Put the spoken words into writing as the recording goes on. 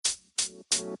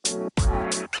Good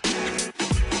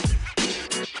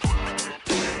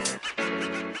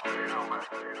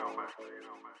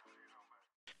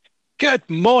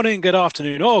morning, good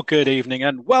afternoon, or good evening,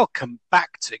 and welcome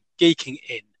back to Geeking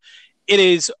In. It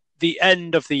is the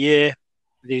end of the year.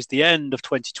 It is the end of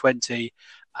 2020,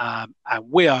 and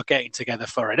we are getting together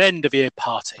for an end-of-year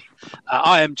party.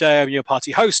 I am Jay, I'm your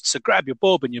party host, so grab your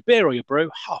bourbon, your beer, or your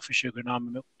brew, half a sugar and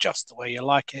almond milk, just the way you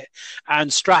like it,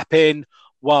 and strap in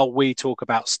while we talk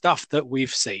about stuff that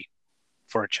we've seen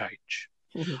for a change.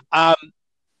 I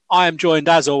am joined,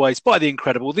 as always, by the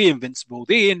incredible, the invincible,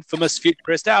 the infamous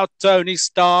futurist, our Tony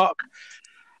Stark.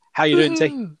 How you doing,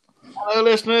 T? Hello,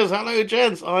 listeners. Hello,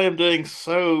 gents. I am doing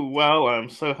so well.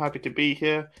 I'm so happy to be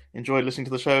here. Enjoyed listening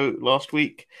to the show last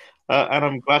week, and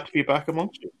I'm glad to be back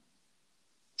amongst you.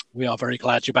 We are very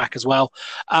glad you're back as well.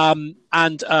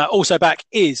 And also back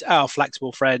is our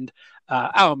flexible friend,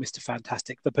 our Mr.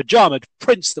 Fantastic, the pajamaed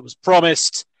prince that was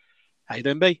promised. How you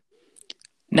doing, B?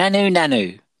 Nanu.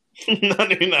 Nanu.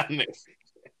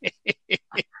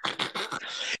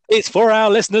 It's for our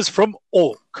listeners from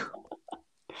Orc.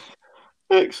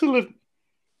 Excellent.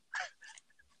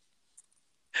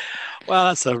 Well,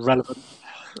 that's a relevant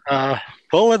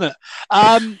pull, isn't it?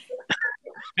 I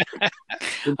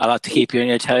like to keep you on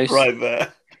your toes. Right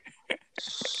there.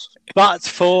 But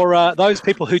for those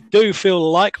people who do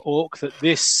feel like Orc, that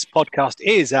this podcast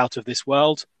is out of this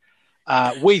world,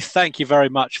 we thank you very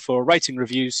much for rating,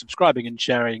 reviews, subscribing and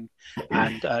sharing,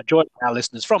 and joining our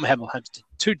listeners from Hemel Hempstead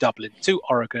to Dublin to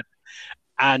Oregon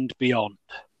and beyond.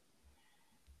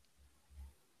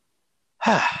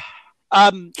 That's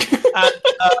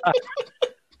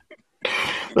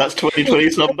 2020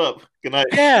 summed up. Good night.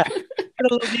 Yeah, a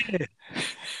long year.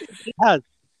 It has.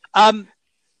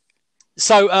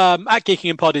 So at Geeking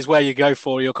In Pod is where you go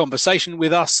for your conversation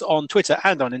with us on Twitter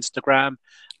and on Instagram.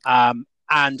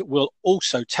 And we'll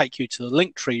also take you to the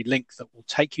Linktree link that will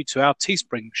take you to our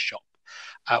Teespring shop,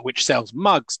 which sells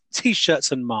mugs,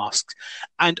 T-shirts and masks.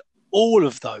 And all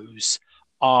of those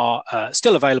are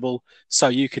still available, so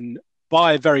you can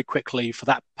buy very quickly for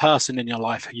that person in your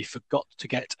life who you forgot to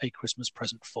get a Christmas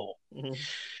present for. Mm-hmm.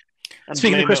 And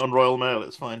blame it on Royal Mail,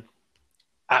 it's fine.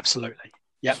 Absolutely.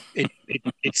 Yeah,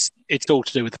 it's all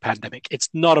to do with the pandemic. It's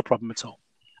not a problem at all.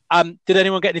 Did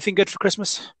anyone get anything good for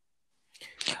Christmas?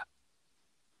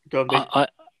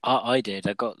 I did.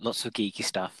 I got lots of geeky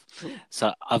stuff.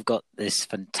 So I've got this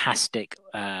fantastic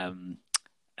Mandalorian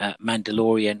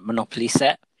Monopoly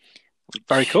set.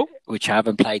 Very cool. Which I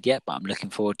haven't played yet, but I'm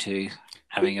looking forward to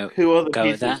having a Who are the go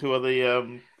pieces? at that. Who are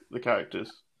the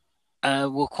characters?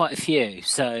 Well, quite a few.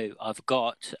 So I've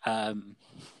got.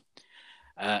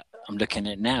 I'm looking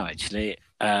at it now, actually.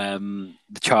 The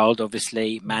child,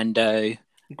 obviously, Mando.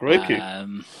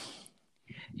 Grogu.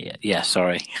 Yeah.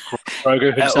 Sorry.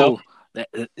 Grogu himself.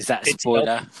 Is that a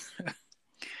spoiler?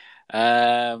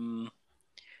 Yeah,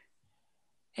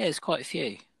 there's quite a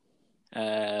few.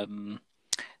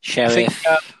 Sheriff.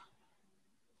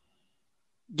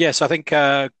 Yes, I think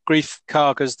Grief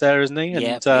Karga's there, isn't he?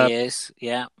 And, he is.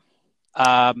 Yeah.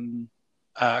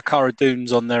 Cara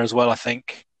Dune's on there as well, I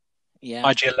think. Yeah.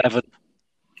 IG-11.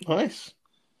 Nice.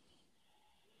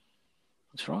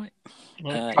 That's right.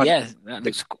 Yeah, that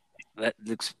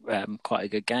looks quite a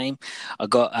good game. I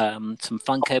got some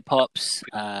Funko Pops.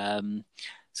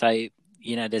 So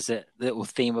there's a little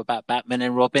theme about Batman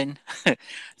and Robin.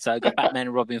 So I got Batman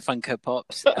and Robin Funko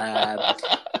Pops. I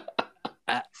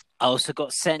also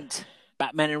got sent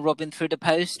Batman and Robin through the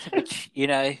post, which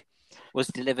was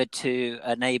delivered to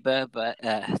a neighbour, but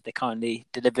they kindly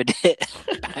delivered it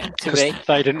back to me.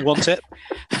 They didn't want it.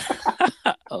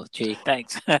 Oh, gee,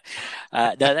 thanks. No,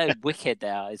 they're wicked.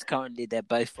 They're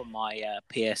both on my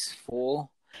PS4.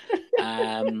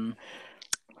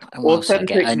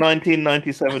 Authentic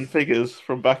 1997 figures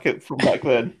from back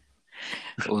then.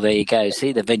 Well, there you go.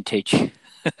 See the vintage.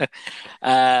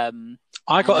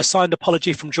 I got a signed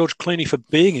apology from George Clooney for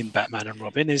being in Batman and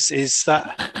Robin. Is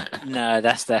that? No,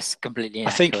 that's completely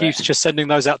inaccurate. I think he's just sending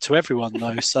those out to everyone,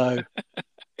 though. So.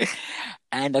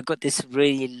 And I got this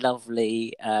really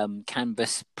lovely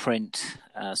canvas print,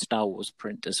 Star Wars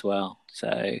print as well.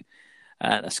 So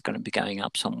that's going to be going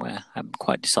up somewhere. I haven't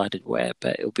quite decided where,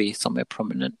 but it'll be somewhere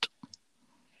prominent.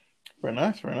 Very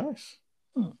nice, very nice.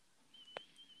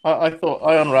 I thought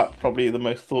I unwrapped probably the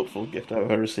most thoughtful gift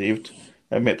I've ever received.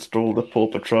 Amidst all the Paw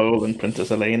Patrol and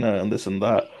Princess Elena and this and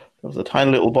that, there was a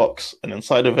tiny little box, and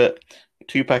inside of it,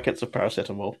 2 packets of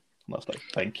paracetamol. And I was like,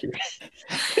 thank you.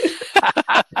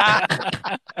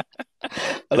 I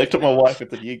looked at my wife and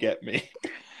said, you get me.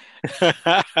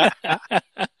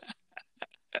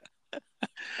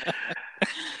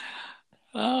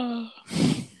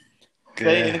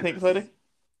 Kay, anything exciting?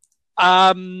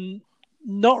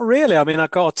 Not really. I mean, I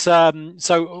got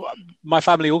so my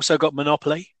family also got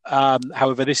Monopoly.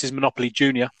 However, this is Monopoly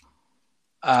Junior,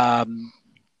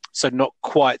 so not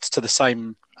quite to the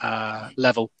same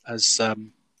level as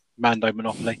Mando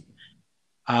Monopoly.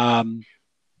 I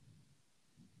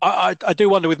do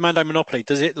wonder with Mando Monopoly,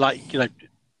 does it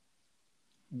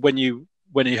when you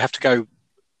have to go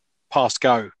past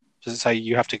go, does it say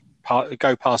you have to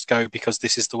go past go because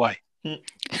this is the way?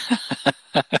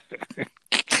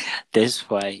 This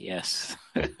way, yes.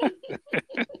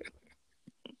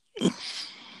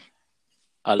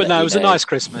 But no, it was a nice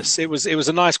Christmas. It was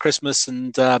a nice Christmas,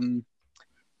 and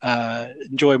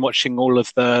enjoying watching all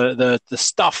of the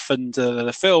stuff and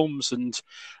the films. And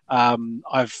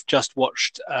I've just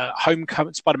watched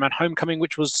Spider-Man: Homecoming,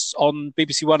 which was on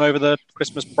BBC One over the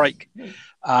Christmas break,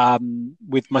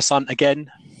 with my son again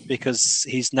because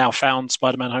he's now found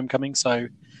Spider-Man: Homecoming. So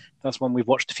that's one we've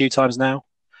watched a few times now.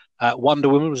 Wonder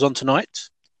Woman was on tonight,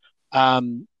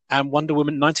 and Wonder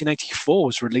Woman 1984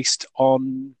 was released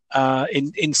on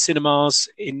in cinemas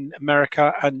in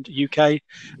America and UK,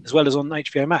 as well as on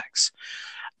HBO Max.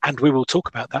 And we will talk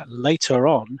about that later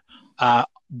on,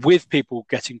 with people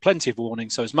getting plenty of warning.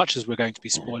 So as much as we're going to be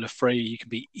spoiler-free, you can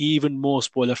be even more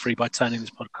spoiler-free by turning this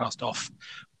podcast off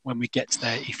when we get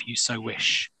there, if you so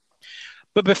wish.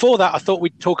 But before that, I thought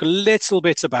we'd talk a little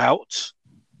bit about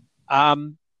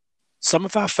some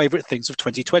of our favourite things of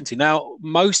 2020. Now,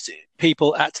 most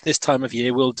people at this time of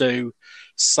year will do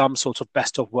some sort of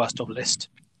best of, worst of list.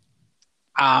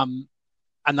 And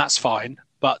that's fine,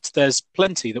 but there's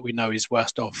plenty that we know is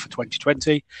worst of for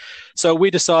 2020. So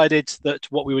we decided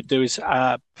that what we would do is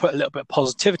put a little bit of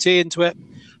positivity into it.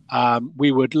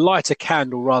 We would light a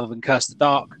candle rather than curse the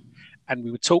dark, and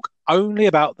we would talk only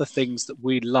about the things that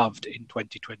we loved in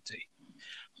 2020.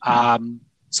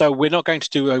 So we're not going to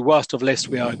do a worst of list.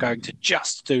 We are going to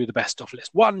just do the best of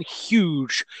list. One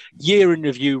huge year in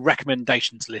review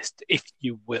recommendations list, if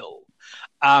you will.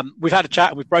 We've had a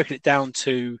chat and we've broken it down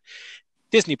to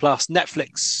Disney Plus,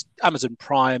 Netflix, Amazon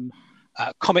Prime,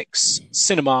 comics,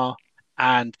 cinema,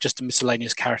 and just a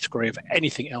miscellaneous category of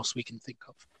anything else we can think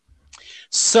of.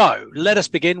 So let us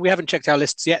begin. We haven't checked our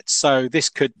lists yet, so this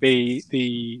could be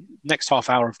the next half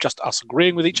hour of just us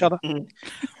agreeing with each other.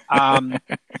 And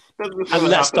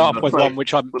let's start off with one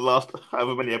which I'm... The last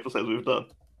however many episodes we've done.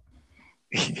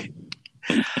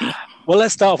 Well,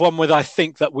 let's start off one with I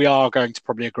think that we are going to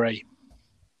probably agree.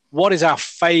 What is our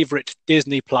favourite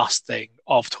Disney Plus thing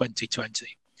of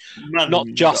 2020? Not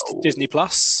just Disney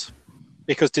Plus,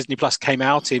 because Disney Plus came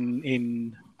out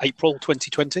in April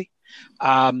 2020.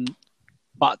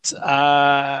 But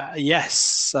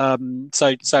yes, so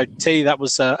T, that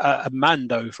was a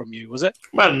Mando from you, was it?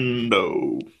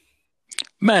 Mando.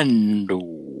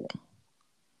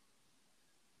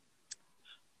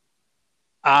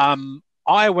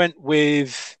 I went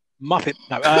with Muppet.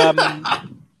 No.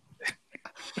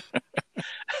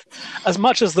 As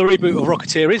much as the reboot of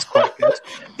Rocketeer is quite good.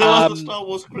 The Star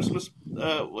Wars Christmas,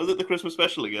 was it the Christmas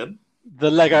special again?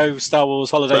 The Lego Star Wars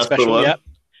Holiday Special, yeah.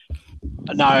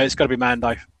 No, it's got to be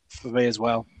Mando for me as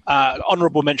well.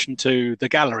 Honourable mention to The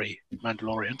Gallery,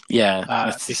 Mandalorian.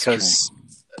 Yeah,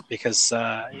 because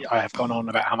I have gone on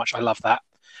about how much I love that.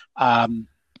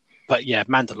 But yeah,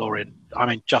 Mandalorian, I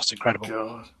mean, just incredible.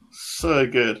 God, so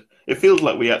good. It feels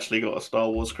like we actually got a Star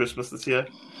Wars Christmas this year.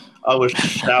 I was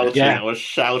shouting. Yeah. I was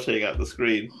shouting at the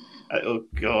screen. Oh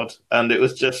God! And it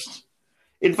was just,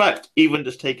 in fact, even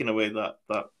just taking away that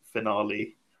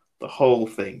finale, the whole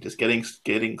thing, just getting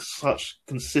such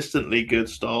consistently good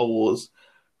Star Wars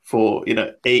for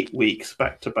 8 weeks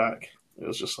back to back. It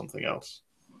was just something else.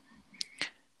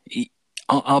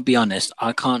 I'll be honest.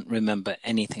 I can't remember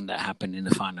anything that happened in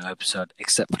the final episode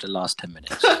except for the last 10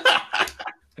 minutes.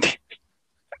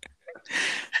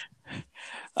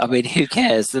 I mean, who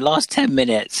cares? The last 10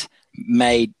 minutes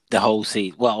made the whole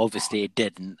season. Well, obviously it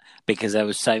didn't, because there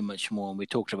was so much more, and we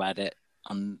talked about it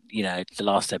on, the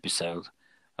last episode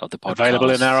of the podcast. Available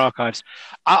in our archives.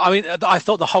 I mean, I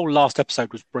thought the whole last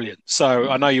episode was brilliant. So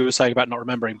I know you were saying about not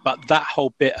remembering, but that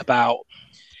whole bit about,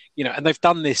 and they've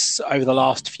done this over the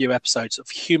last few episodes of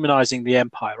humanizing the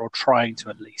Empire, or trying to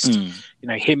at least.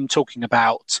 Him talking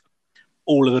about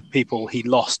all of the people he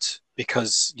lost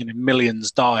because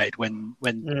millions died when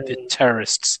the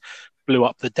terrorists blew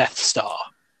up the Death Star.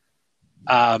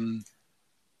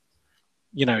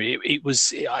 It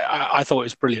was. I thought it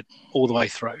was brilliant all the way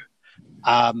through.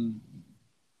 And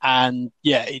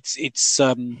yeah, it's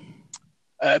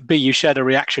B, you shared a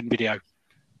reaction video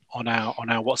on our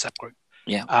WhatsApp group.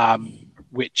 Yeah.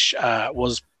 Which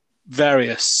was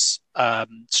various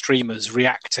streamers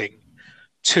reacting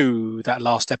to that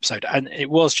last episode, and it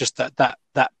was just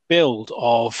that build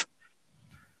of,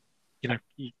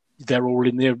 they're all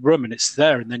in the room and it's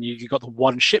there, and then you got the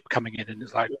one ship coming in, and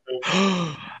it's like,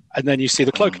 and then you see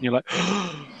the cloak, and you're like,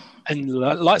 and the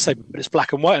lightsaber, but it's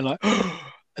black and white, and like,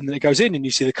 and then it goes in, and you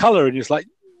see the color, and you're just like,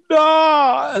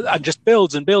 no, and just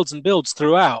builds and builds and builds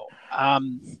throughout,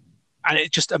 and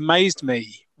it just amazed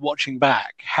me watching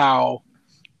back how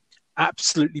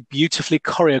absolutely beautifully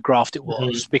choreographed it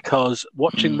was, because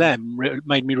watching them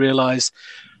made me realize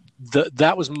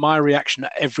that was my reaction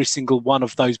at every single one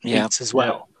of those beats as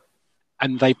well.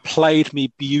 And they played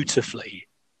me beautifully,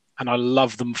 and I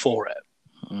love them for it.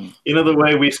 You know the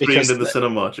way we screamed in the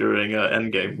cinema during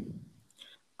Endgame?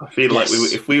 I feel like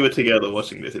if we were together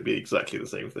watching this, it'd be exactly the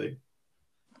same thing.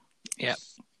 Yeah,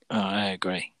 I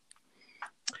agree.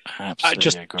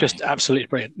 Absolutely agree. Just absolutely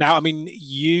brilliant. Now, I mean,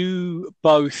 you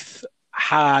both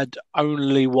had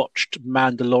only watched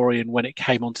Mandalorian when it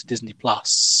came onto Disney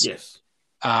Plus. Yes.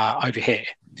 Over here.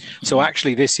 So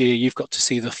actually this year you've got to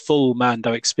see the full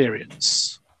Mando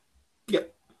experience.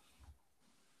 Yep.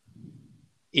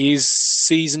 Is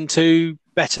season 2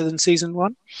 better than season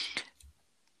 1?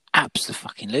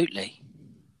 Absolutely.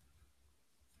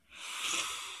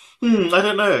 I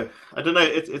don't know.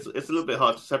 It's a little bit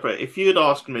hard to separate. If you had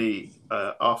asked me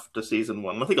after season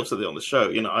 1, I think I've said it on the show,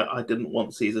 I didn't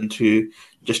want season 2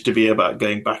 just to be about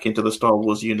going back into the Star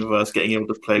Wars universe, getting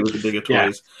able to play with the bigger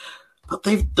toys. But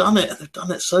they've done it. They've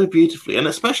done it so beautifully. And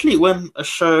especially when a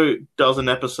show does an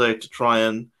episode to try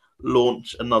and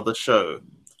launch another show,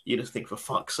 you just think, for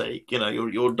fuck's sake,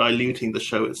 you're diluting the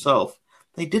show itself.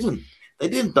 They didn't. They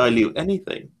didn't dilute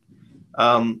anything.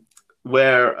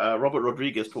 Where Robert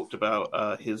Rodriguez talked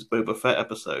about his Boba Fett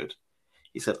episode,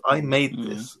 he said, I made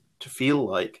this to feel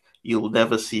like you'll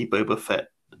never see Boba Fett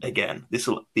again. This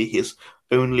will be his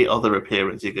only other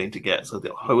appearance you're going to get. So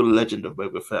the whole legend of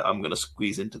Boba Fett, I'm going to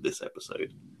squeeze into this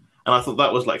episode. And I thought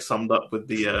that was like summed up with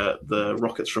the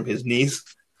rockets from his knees,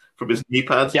 from his knee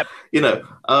pads. Yep.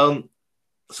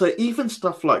 So even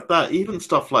stuff like that, even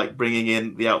stuff like bringing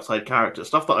in the outside characters,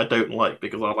 stuff that I don't like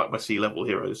because I like my sea-level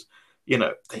heroes,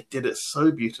 they did it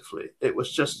so beautifully. It was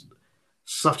just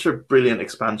such a brilliant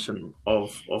expansion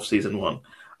of season 1.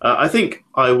 I think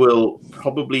I will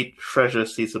probably treasure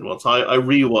season 1. So I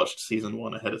rewatched season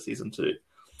 1 ahead of season 2.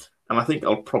 And I think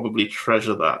I'll probably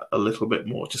treasure that a little bit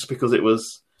more just because it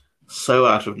was so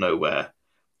out of nowhere.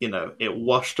 It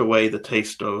washed away the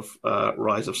taste of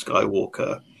Rise of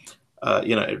Skywalker.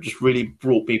 It just really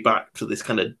brought me back to this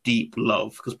kind of deep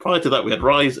love. Because prior to that, we had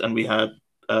Rise and we had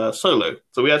Solo.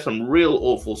 So we had some real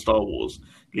awful Star Wars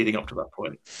leading up to that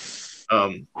point.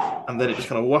 And then it just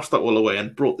kind of washed that all away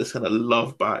and brought this kind of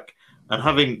love back. And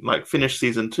having finished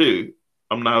season 2,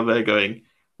 I'm now there going,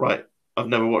 right, I've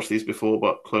never watched these before,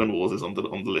 but Clone Wars is on the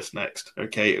list next.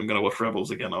 Okay, I'm going to watch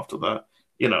Rebels again after that.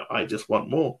 I just want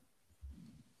more.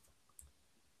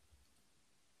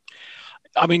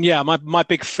 I mean, yeah, my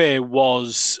big fear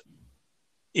was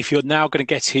if you're now going to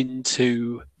get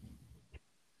into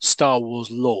Star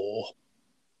Wars lore,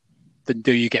 then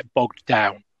do you get bogged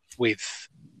down with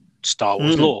Star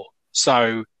Wars lore?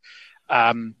 So,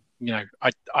 I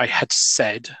had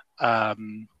said, I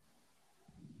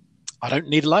don't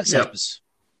need lightsabers.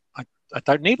 Yep. I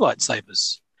don't need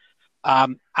lightsabers.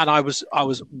 And I was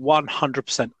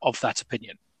 100% of that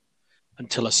opinion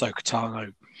until Ahsoka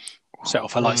Tano set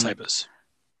off her lightsabers.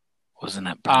 Wasn't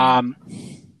that brilliant?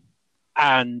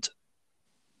 And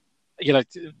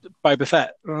Boba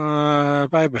Fett.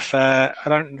 Boba Fett. I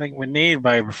don't think we need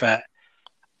Boba Fett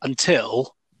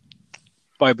until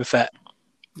Boba Fett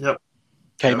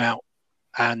came out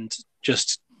and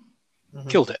just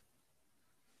killed it.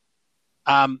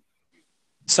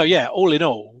 So yeah, all in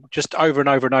all, just over and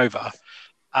over and over,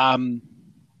 I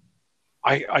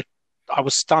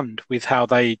was stunned with how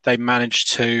they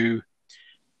managed to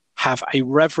have a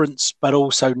reverence, but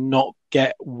also not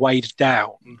get weighed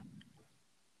down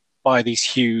by these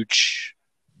huge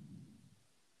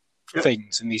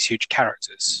things and these huge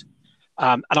characters.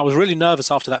 And I was really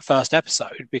nervous after that first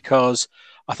episode because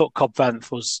I thought Cobb Vanth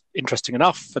was interesting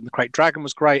enough, and the Krayt Dragon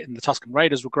was great, and the Tusken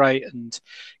Raiders were great, and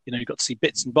you got to see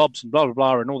bits and bobs and blah blah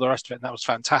blah and all the rest of it, and that was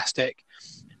fantastic.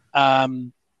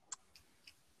 But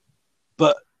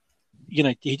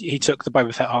he took the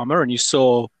Boba Fett armor, and you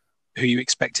saw who you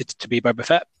expected to be Boba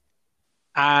Fett,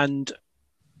 and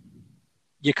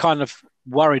you're kind of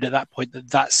worried at that point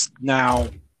that that's now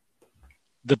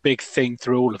the big thing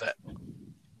through all of it.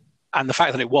 And the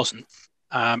fact that it wasn't,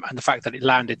 and the fact that it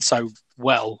landed so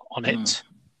well on it,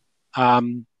 I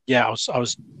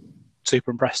was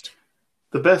super impressed.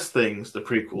 The best things the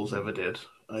prequels ever did,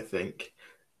 I think,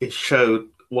 it showed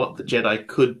what the Jedi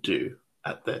could do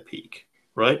at their peak,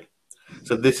 right?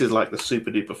 So this is like the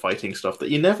super duper fighting stuff that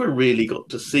you never really got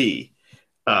to see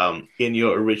in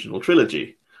your original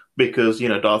trilogy, because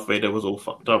Darth Vader was all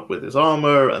fucked up with his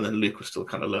armor, and then Luke was still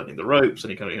kind of learning the ropes,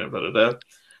 and he kind of blah, blah, blah.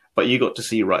 But you got to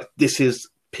see, right, this is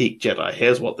peak Jedi.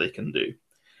 Here's what they can do.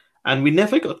 And we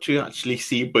never got to actually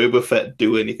see Boba Fett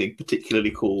do anything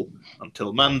particularly cool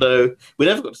until Mando. We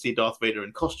never got to see Darth Vader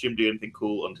in costume do anything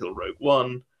cool until Rogue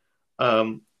One.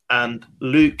 And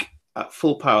Luke at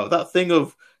full power. That thing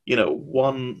of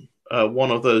one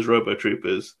of those Robo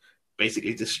Troopers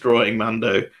basically destroying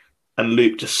Mando, and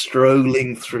Luke just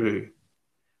strolling through.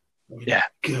 Yeah,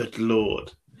 good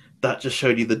Lord, that just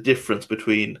showed you the difference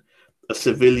between a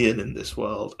civilian in this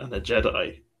world and a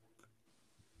Jedi.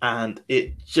 And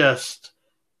it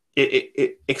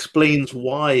explains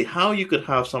how you could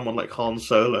have someone like Han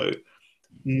Solo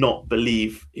not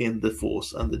believe in the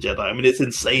Force and the Jedi. I mean, it's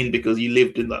insane because you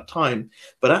lived in that time.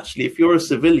 But actually, if you're a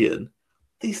civilian,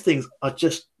 these things are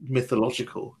just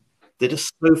mythological. They're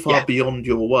just so far beyond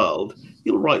your world,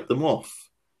 you'll write them off.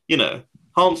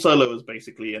 Han Solo is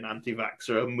basically an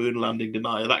anti-vaxxer, a moon landing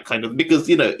denier, that kind of, because,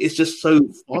 it's just so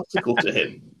farcical to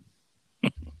him.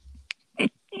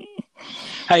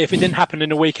 Hey, if it didn't happen in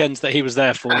the weekends that he was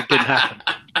there for, it didn't happen.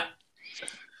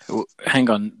 Hang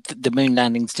on, the moon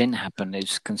landings didn't happen. It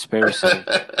was conspiracy.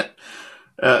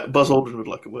 Buzz Aldrin would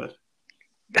like a word.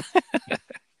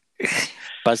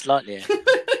 Buzz Lightyear.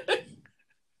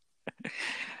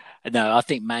 No, I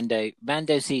think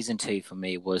Mando season 2 for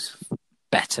me was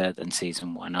better than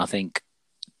season 1. I think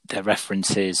the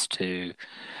references to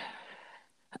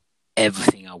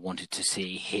everything I wanted to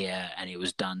see here, and it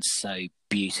was done so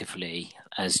beautifully.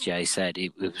 As Jay said,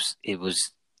 it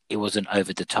wasn't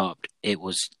over the top. It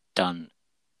was done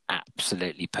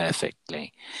absolutely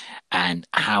perfectly. And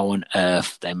how on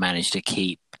earth they managed to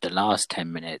keep the last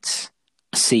 10 minutes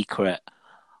a secret,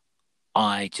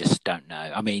 I just don't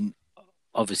know. I mean,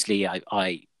 obviously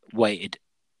I waited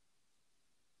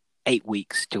 8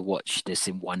 weeks to watch this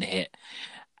in one hit,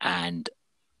 and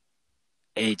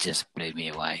it just blew me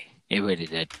away. It really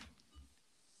did.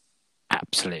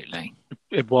 Absolutely.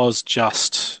 It was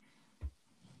just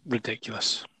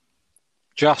ridiculous.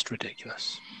 Just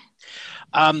ridiculous.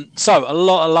 So a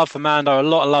lot of love for Mando, a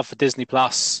lot of love for Disney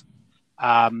Plus.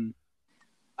 Be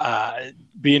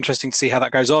interesting to see how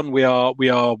that goes on. We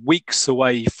are weeks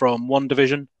away from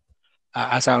WandaVision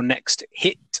as our next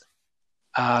hit.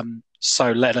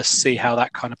 So let us see how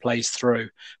that kind of plays through.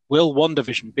 Will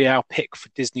WandaVision be our pick for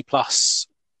Disney Plus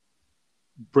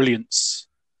brilliance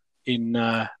in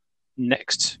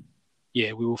next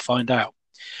year? We will find out.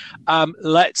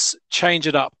 Let's change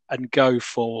it up and go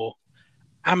for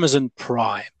Amazon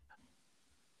Prime.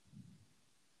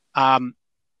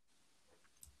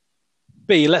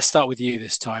 B, let's start with you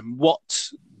this time. What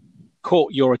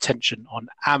caught your attention on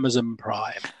Amazon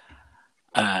Prime?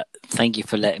 Thank you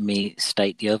for letting me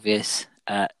state the obvious.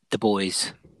 The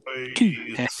Boys.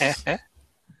 It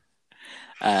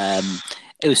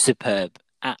was superb.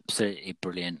 Absolutely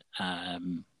brilliant.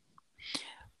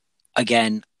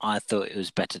 Again, I thought it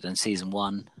was better than season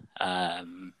 1.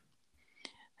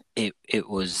 It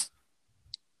was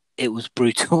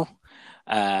brutal.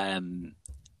 And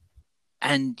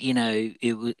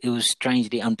it was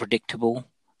strangely unpredictable.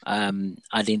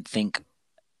 I didn't think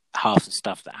half the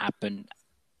stuff that happened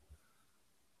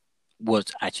was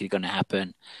actually going to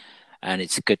happen, and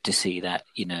it's good to see that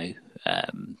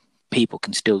people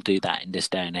can still do that in this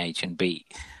day and age and be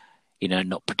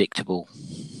not predictable.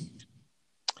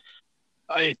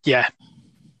 Yeah,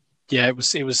 it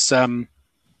was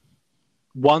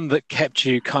one that kept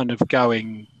you kind of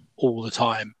going all the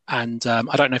time. And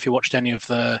I don't know if you watched any of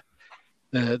the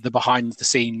behind the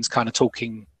scenes kind of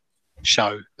talking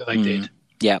show that they did.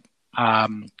 Yeah.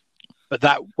 But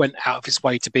that went out of its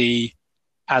way to be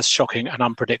as shocking and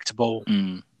unpredictable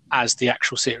as the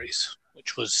actual series,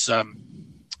 which was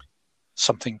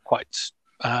something quite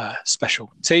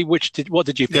special. T, what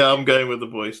did you think? Yeah, I'm going with The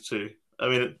Boys too. I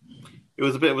mean, it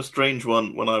was a bit of a strange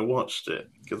one when I watched it,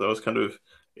 because I was kind of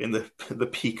in the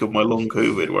peak of my long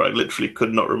COVID, where I literally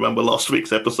could not remember last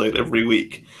week's episode every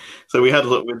week. So we'd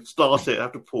start it,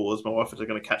 have to pause. My wife was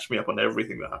going to catch me up on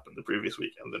everything that happened the previous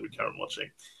week, and then we carry on watching.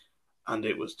 And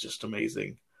it was just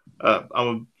amazing.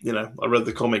 I read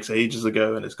the comics ages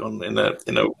ago, and it's gone in a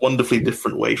wonderfully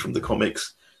different way from the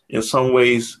comics. In some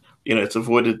ways, it's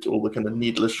avoided all the kind of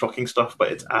needless, shocking stuff,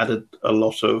 but it's added a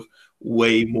lot of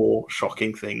way more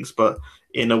shocking things, but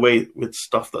in a way with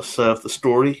stuff that serve the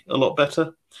story a lot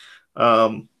better.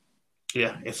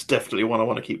 It's definitely one I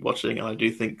want to keep watching, and I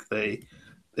do think they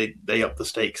upped the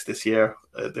stakes this year.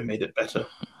 They made it better.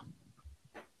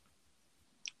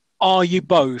 Are you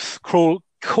both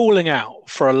calling out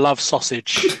for a Love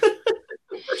Sausage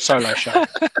solo show?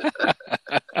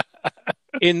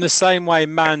 In the same way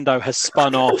Mando has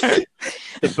spun off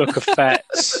the Book of Fett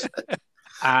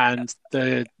and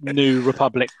the New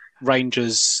Republic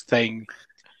Rangers thing,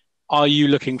 are you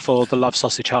looking for the Love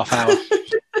Sausage half hour?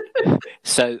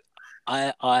 So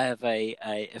I have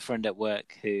a friend at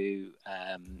work who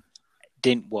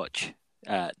didn't watch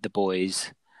The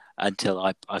Boys until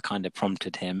I kind of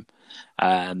prompted him.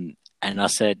 And I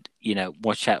said,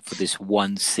 watch out for this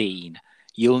one scene.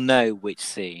 You'll know which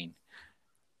scene.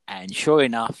 And sure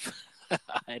enough, I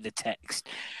had a text.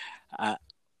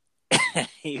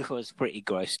 He was pretty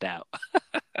grossed out.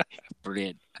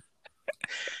 Brilliant.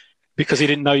 Because he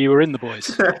didn't know you were in The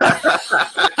Boys.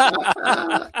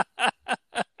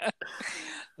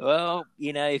 Well,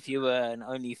 if you were an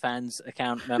OnlyFans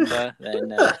account member,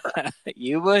 then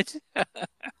you would.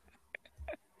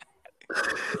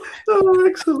 Oh,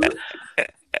 excellent.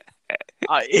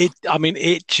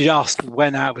 It just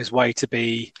went out of his way to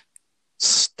be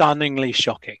stunningly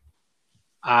shocking.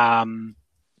 And,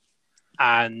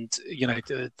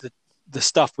 the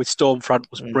stuff with Stormfront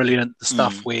was brilliant. The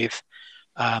stuff with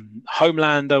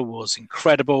Homelander was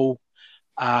incredible.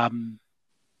 How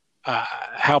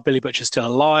Billy Butcher's still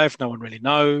alive, no one really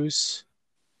knows.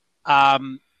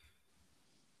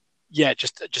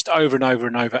 Just over and over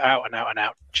and over, out and out and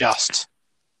out, just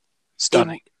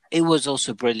stunning. It was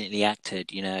also brilliantly acted,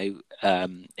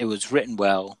 it was written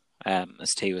well,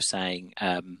 as T was saying,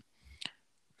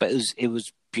 but it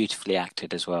was beautifully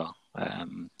acted as well.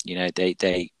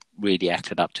 They really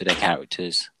acted up to their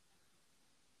characters.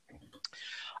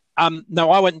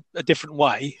 No, I went a different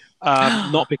way,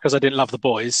 not because I didn't love The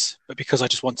Boys, but because I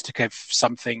just wanted to give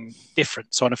something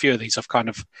different. So on a few of these, I've kind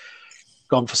of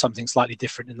gone for something slightly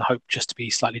different in the hope just to be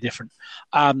slightly different.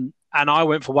 And I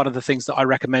went for one of the things that I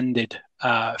recommended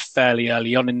fairly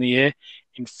early on in the year.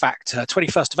 In fact,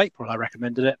 21st of April, I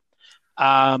recommended it.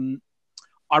 I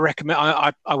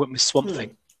went with Swamp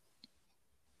Thing.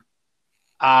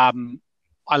 I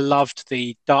loved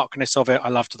the darkness of it. I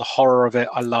loved the horror of it.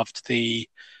 I loved the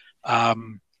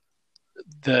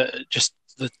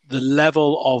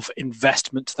level of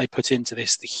investment they put into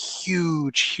this, the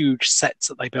huge sets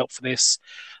that they built for this.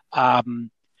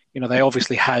 They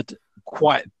obviously had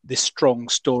quite this strong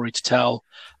story to tell,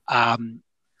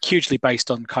 hugely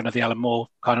based on kind of the Alan Moore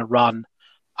kind of run.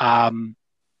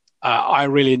 I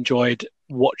really enjoyed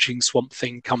watching Swamp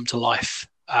Thing come to life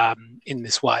in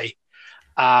this way,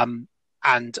 and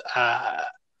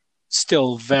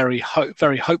still very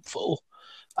hopeful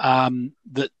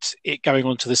that it going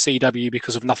on to the CW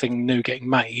because of nothing new getting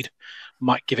made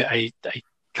might give it a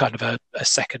kind of a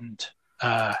second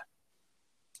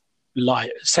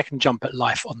second jump at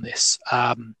life on this.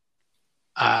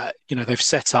 They've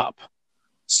set up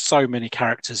so many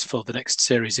characters for the next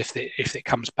series if it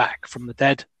comes back from the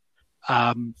dead.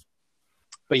 But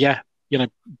yeah,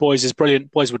 Boys is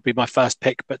brilliant. Boys would be my first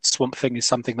pick, but Swamp Thing is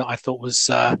something that I thought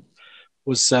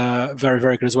was very,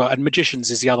 very good as well. And Magicians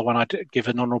is the other one I'd give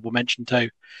an honourable mention to.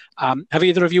 Have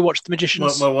either of you watched The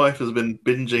Magicians? My wife has been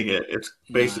binging it. It's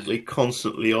basically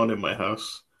constantly on in my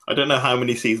house. I don't know how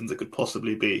many seasons it could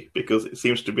possibly be because it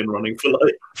seems to have been running for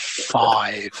like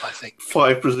 5, I think.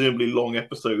 5 presumably long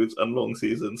episodes and long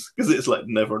seasons because it's like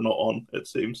never not on, it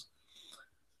seems.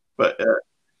 But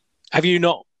have you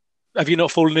not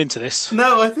fallen into this?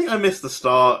 No, I think I missed the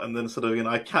start and then sort of,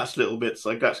 I catch little bits,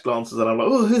 I catch glances and I'm like,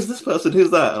 oh, who's this person? Who's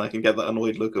that? And I can get that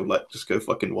annoyed look of like, just go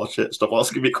fucking watch it. Stop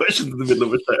asking me questions in the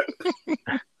middle of a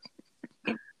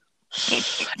show.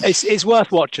 It's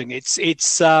worth watching.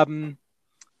 It's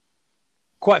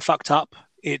quite fucked up.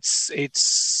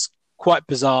 It's quite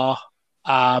bizarre.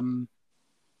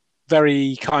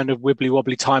 Very kind of wibbly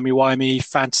wobbly, timey wimey,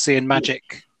 fantasy and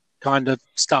magic kind of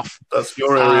stuff. That's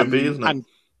your area B, isn't it? And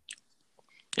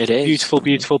it is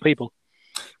beautiful people.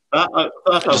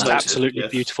 Just absolutely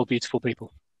beautiful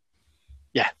people.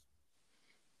 Yeah.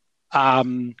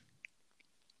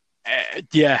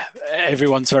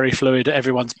 Everyone's very fluid.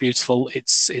 Everyone's beautiful.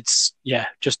 It's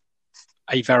just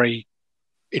a very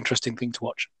interesting thing to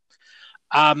watch.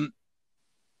 So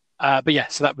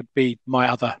that would be my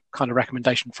other kind of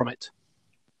recommendation from it.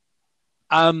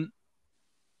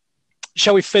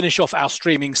 Shall we finish off our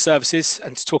streaming services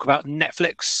and talk about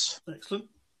Netflix? Excellent.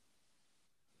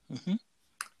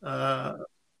 Mm-hmm.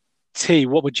 T,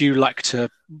 what would you like to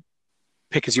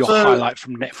pick as your highlight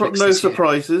from Netflix? No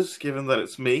surprises, given that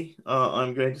it's me.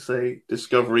 I'm going to say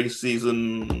Discovery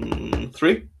Season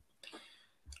 3.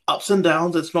 Ups and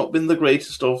downs, it's not been the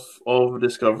greatest of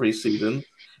Discovery season.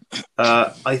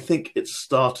 I think it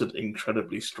started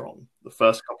incredibly strong. The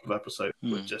first couple of episodes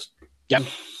were just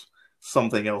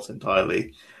something else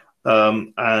entirely.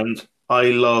 And I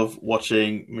love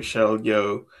watching Michelle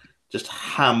Yeoh just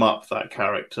ham up that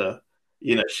character.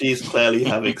 You know, she's clearly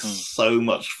having so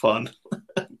much fun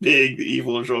being the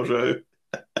evil Jojo.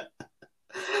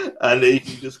 And you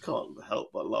just can't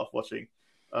help but laugh watching.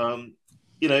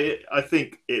 You know, I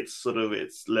think it's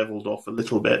leveled off a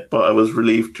little bit, but I was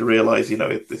relieved to realize, you know,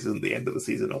 if this isn't the end of the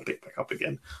season, I'll pick back up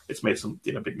again. It's made some,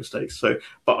 you know, big mistakes. So,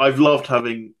 but I've loved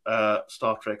having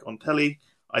Star Trek on telly.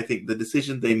 I think the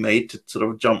decision they made to sort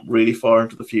of jump really far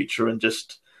into the future and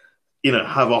just, you know,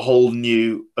 have a whole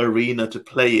new arena to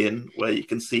play in where you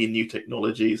can see new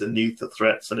technologies and new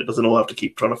threats, and it doesn't all have to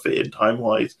keep trying to fit in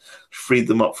time-wise, freed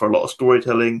them up for a lot of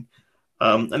storytelling.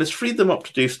 And it's freed them up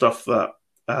to do stuff that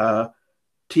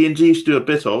TNG used to do a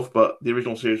bit of, but the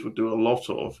original series would do a lot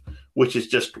of, which is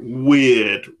just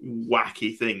weird,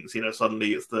 wacky things. You know,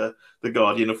 suddenly it's the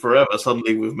Guardian of Forever.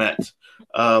 Suddenly we've met,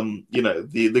 you know,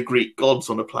 the Greek gods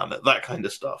on a planet, that kind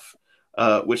of stuff,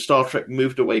 which Star Trek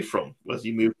moved away from as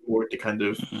you move forward to kind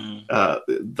of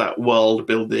that world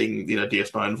building, you know,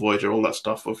 DS9, Voyager, all that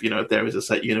stuff of, you know, there is a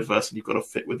set universe and you've got to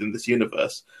fit within this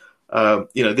universe.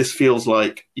 You know, this feels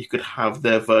like you could have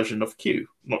their version of Q,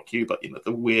 not Q, but, you know,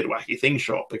 the weird, wacky thing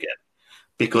shop again,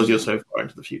 because you're so far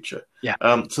into the future. Yeah.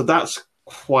 So that's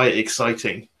quite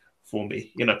exciting for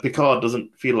me. You know, Picard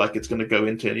doesn't feel like it's going to go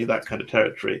into any of that kind of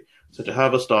territory. So to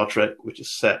have a Star Trek which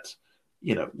is set,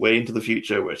 you know, way into the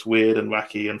future, where it's weird and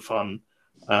wacky and fun,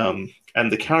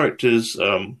 and the characters,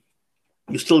 you're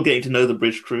still getting to know the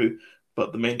bridge crew,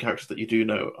 but the main characters that you do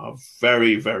know are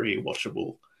very, very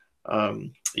watchable.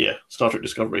 Yeah, Star Trek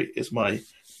Discovery is my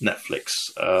Netflix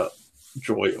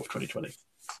joy of 2020.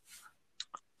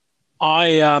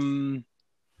 I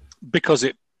because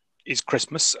it is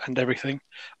Christmas and everything,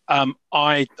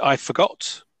 I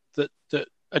forgot that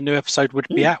a new episode would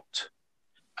be out.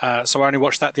 So I only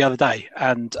watched that the other day,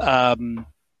 and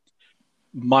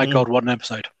my God, what an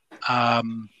episode!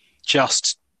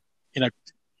 Just, you know,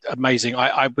 amazing.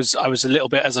 I was a little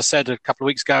bit, as I said a couple of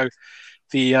weeks ago,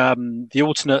 the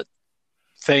alternate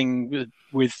thing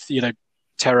with, you know,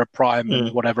 Terra Prime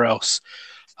and whatever else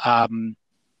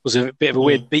was a bit of a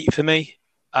weird beat for me.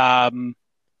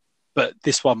 But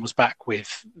this one was back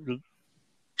with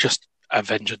just a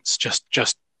vengeance,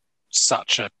 just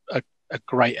such a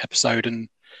great episode. And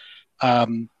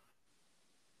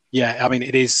yeah, I mean,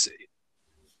 it is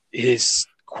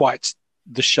quite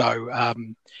the show.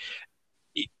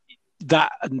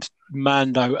 That and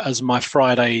Mando as my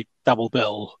Friday double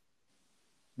bill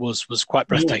was quite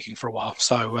breathtaking for a while.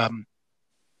 So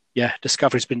yeah,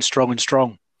 Discovery's been strong and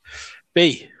strong.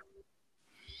 B.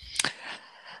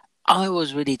 I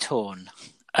was really torn.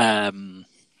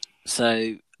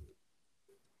 So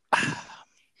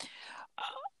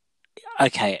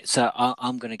okay, so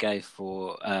I'm going to go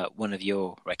for one of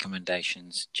your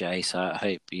recommendations, Jay. So I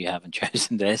hope you haven't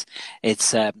chosen this.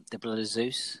 It's The Blood of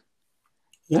Zeus.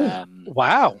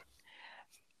 Wow.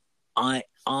 I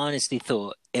honestly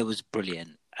thought it was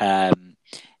brilliant.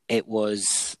 It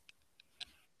was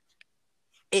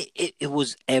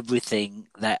everything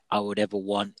that I would ever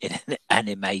want in an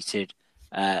animated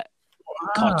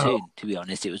cartoon, to be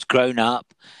honest. It was grown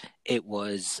up. It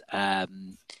was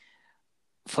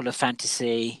full of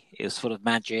fantasy. It was full of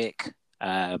magic,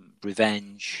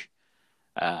 revenge,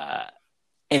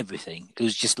 everything. It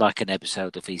was just like an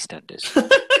episode of EastEnders.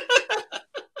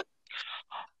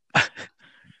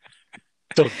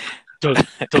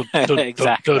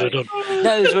 Exactly.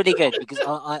 No, it was really good because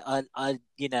I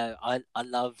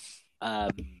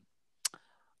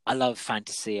love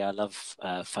fantasy. I love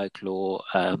folklore,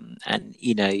 and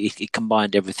you know, it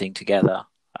combined everything together.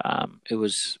 It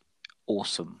was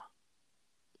awesome.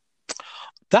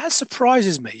 That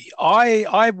surprises me.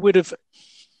 I would have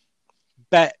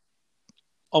bet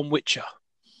on Witcher.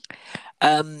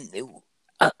 I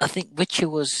think Witcher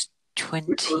was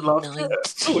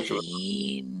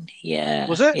 2019. Yeah.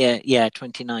 Was it? Yeah,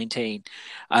 2019.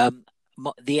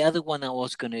 The other one I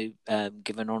was going to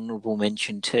give an honourable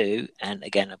mention to, and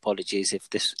again, apologies if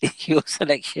this is your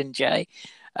selection, Jay.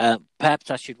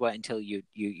 Perhaps I should wait until you've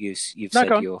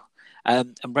said your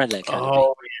Umbrella Academy.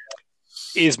 Oh, yeah.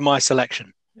 Is my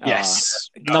selection. Yes.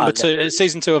 Number 2,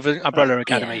 season 2 of Umbrella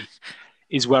Academy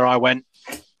is where I went.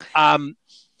 I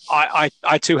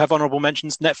too have honourable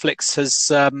mentions. Netflix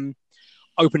has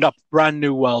opened up brand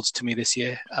new worlds to me this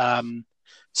year.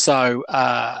 So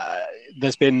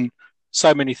there's been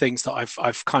so many things that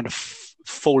I've kind of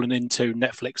fallen into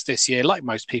Netflix this year, like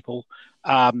most people.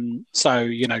 So,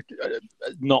 you know,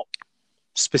 not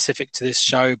specific to this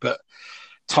show, but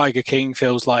Tiger King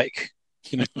feels like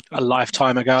a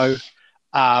lifetime ago.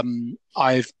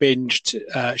 I've binged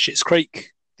Schitt's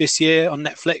Creek this year on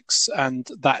Netflix, and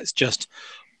that's just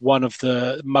one of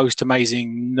the most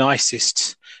amazing,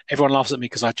 nicest. Everyone laughs at me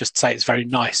because I just say it's very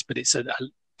nice, but it's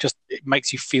just it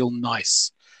makes you feel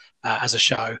nice as a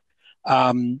show.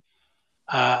 Ancient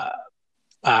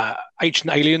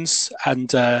Aliens and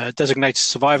Designated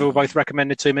Survivor were both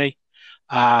recommended to me,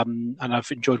 and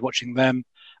I've enjoyed watching them.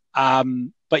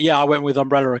 But yeah, I went with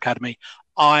Umbrella Academy.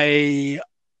 I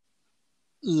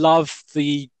love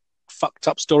the fucked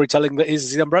up storytelling that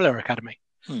is the Umbrella Academy.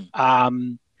 I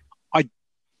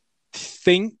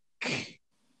think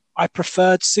I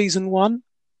preferred season 1,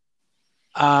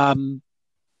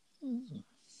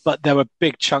 but there were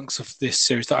big chunks of this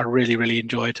series that I really, really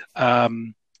enjoyed. I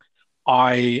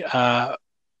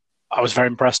was very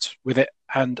impressed with it,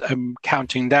 and am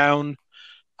counting down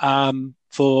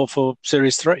for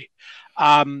series 3.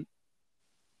 Yeah,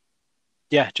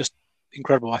 just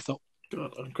incredible, I thought.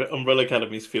 God, Umbrella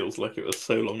Academy feels like it was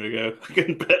so long ago. I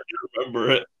can barely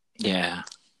remember it. Yeah.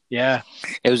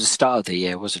 It was the start of the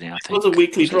year, wasn't it? I think it was a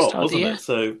weekly drop, wasn't it?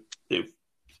 So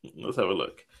let's have a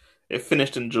look. It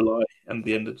finished in July and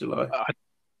the end of July.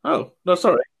 Oh no,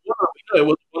 sorry. No, it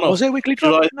was one off. Was it a weekly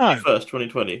drop? July 1st,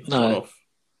 2020. No. One off.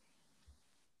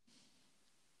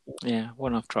 Yeah,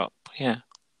 one off drop. Yeah.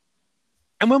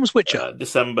 And when was Witcher?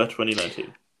 December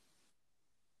 2019.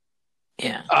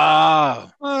 Yeah.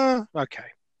 Okay.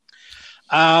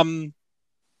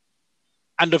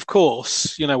 And of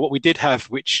course, what we did have,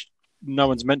 which no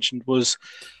one's mentioned, was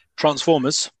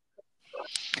Transformers.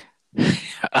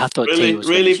 I thought really, T was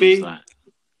really be that.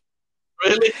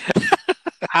 Really.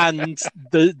 And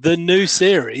the new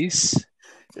series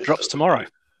drops tomorrow.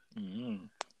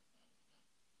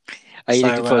 Are you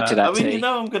looking forward to that? I mean,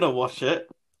 I'm going to watch it.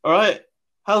 All right.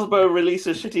 Hasbro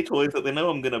releases shitty toys that they know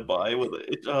I'm going to buy with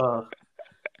it.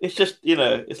 It's just,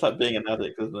 it's like being an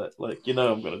addict, isn't it? Like,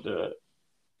 I'm going to do it.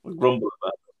 I grumble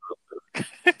about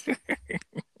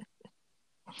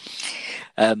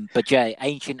it. But Jay,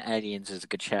 Ancient Aliens is a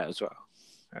good shout as well.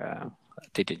 I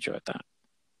did enjoy that.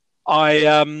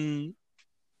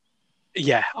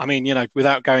 Yeah, I mean,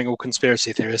 without going all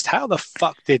conspiracy theorist, how the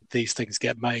fuck did these things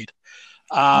get made?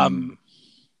 Yeah,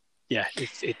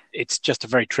 it's just a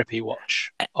very trippy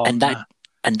watch. And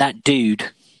that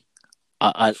dude,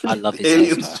 I love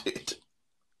his hairstyle.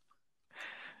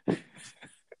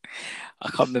 I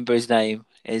can't remember his name.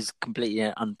 It's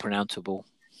completely unpronounceable.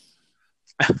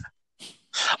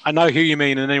 I know who you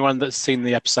mean, and anyone that's seen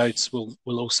the episodes will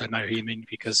also know who you mean,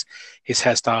 because his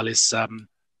hairstyle is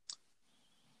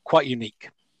quite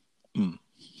unique.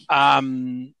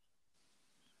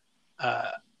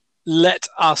 Let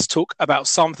us talk about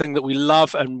something that we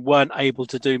love and weren't able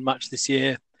to do much this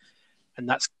year, and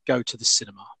that's go to the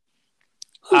cinema.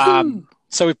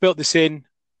 So we've built this in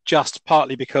just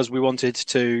partly because we wanted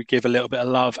to give a little bit of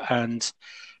love and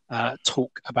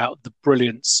talk about the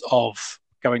brilliance of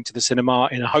going to the cinema,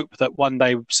 in a hope that one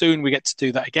day soon we get to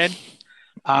do that again.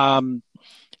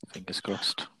 Fingers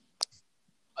crossed.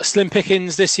 Slim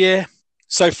pickings this year.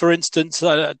 So, for instance,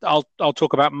 I'll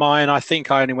talk about mine. I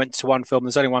think I only went to one film.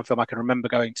 There's only one film I can remember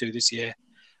going to this year,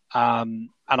 and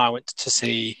I went to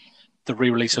see the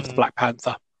re-release of the Black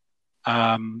Panther,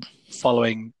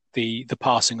 following the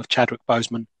passing of Chadwick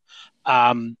Boseman.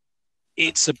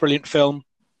 It's a brilliant film,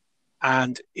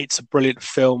 and it's a brilliant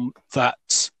film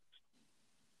that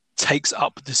takes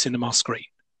up the cinema screen.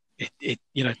 The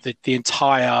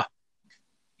entire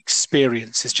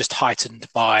experience is just heightened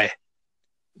by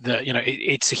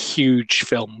it's a huge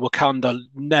film. Wakanda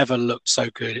never looked so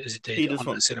good as it did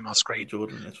on the cinema screen.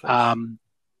 Jordan in his face.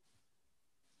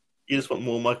 You just want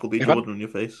more Michael B. Jordan on your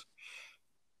face.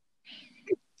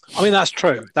 I mean, that's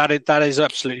true. That is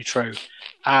absolutely true.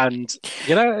 And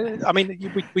I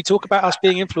mean, we talk about us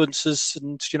being influencers,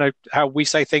 and how we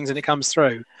say things and it comes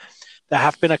through. There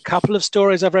have been a couple of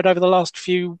stories I've read over the last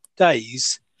few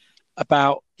days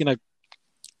about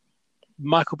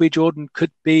Michael B. Jordan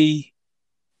could be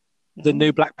the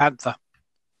new Black Panther.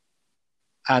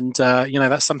 And,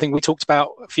 that's something we talked about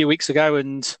a few weeks ago,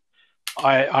 and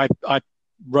I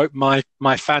wrote my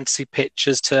fantasy pitch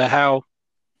as to how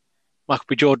Michael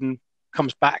B. Jordan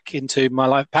comes back into my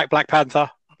life, Black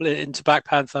Panther, into Black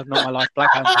Panther, not my life,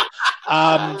 Black Panther.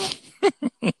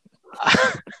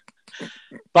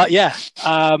 But yeah,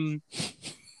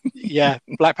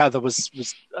 Black Panther was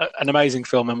an amazing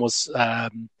film, and was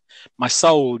my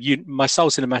sole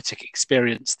cinematic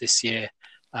experience this year,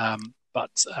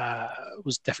 but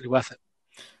was definitely worth it.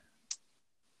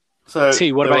 So,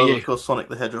 T, what about you? Of course, Sonic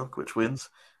the Hedgehog, which wins.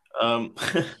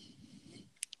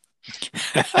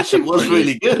 Actually, it was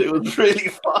really good. It was really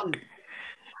fun.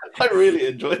 I really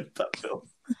enjoyed that film.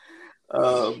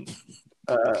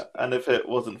 And if it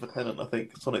wasn't for Tenet, I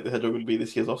think Sonic the Hedgehog would be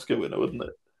this year's Oscar winner, wouldn't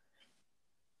it?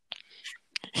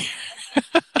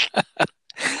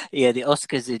 Yeah, the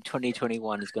Oscars in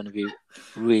 2021 is going to be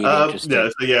really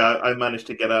interesting. Yeah, I managed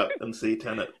to get out and see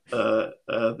Tenet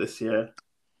this year.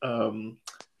 And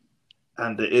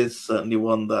it is certainly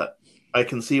one that I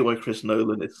can see why Chris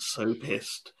Nolan is so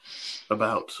pissed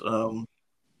about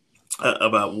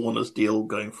Warner's deal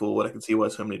going forward. I can see why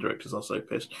so many directors are so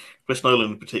pissed. Chris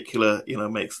Nolan in particular,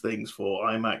 makes things for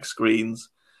IMAX screens.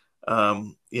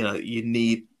 You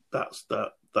need that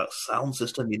sound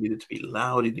system. You need it to be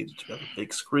loud. You need it to have a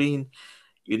big screen.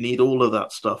 You need all of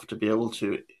that stuff to be able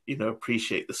to,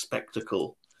 appreciate the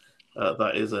spectacle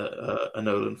that is a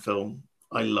Nolan film.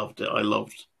 I loved it. I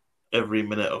loved every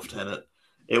minute of Tenet.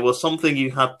 It was something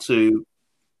you had to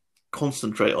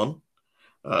concentrate on.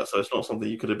 So it's not something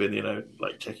you could have been,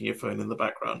 like checking your phone in the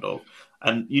background of.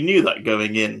 And you knew that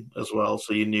going in as well.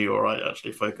 So you knew, all right,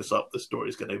 actually focus up. The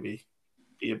story's going to be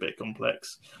a bit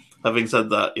complex. Having said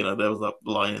that, there was that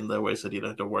line in there where he said,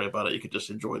 don't worry about it. You can just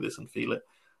enjoy this and feel it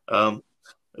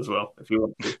as well, if you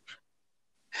want to.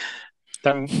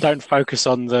 Don't focus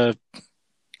on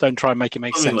don't try and make it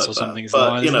make something sense like or something.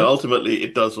 But, ultimately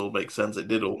it does all make sense. It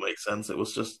did all make sense. It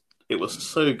was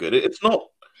so good. It's not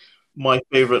my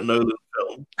favorite Nolan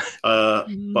film,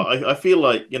 but I feel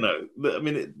like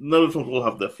Nolan films all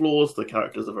have their flaws. The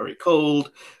characters are very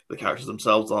cold. The characters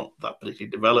themselves aren't that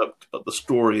particularly developed, but the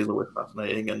story is always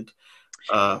fascinating, and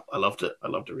I loved it. I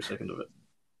loved every second of it.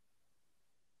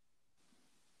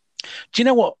 Do you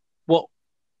know what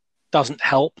doesn't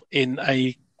help in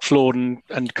a flawed and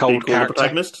cold character? The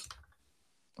protagonist?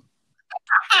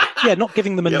 Yeah, not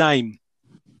giving them a name.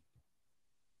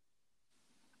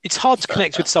 It's hard to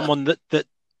connect with someone that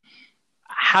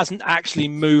hasn't actually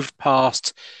moved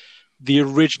past the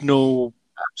original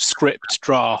script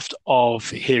draft of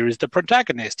here is the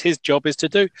protagonist. His job is to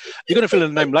do. You're going to fill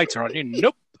in the name later, aren't you?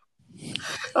 Nope.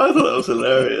 I thought that was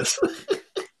hilarious.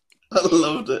 I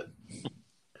loved it.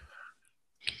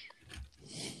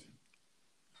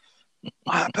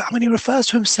 He refers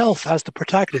to himself as the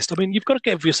protagonist. You've got to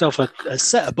give yourself a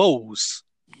set of balls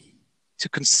to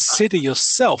consider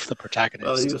yourself the protagonist.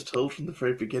 Well, he was told from the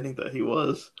very beginning that he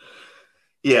was.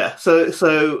 Yeah,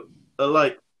 so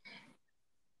like...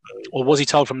 Or was he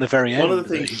told from the very end? One of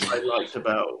the things I liked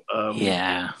about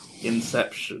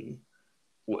Inception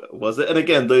was it, and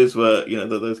again, those were,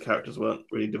 those characters weren't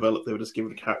really developed. They were just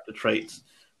given character traits.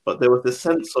 But there was this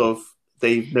sense of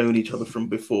they've known each other from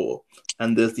before,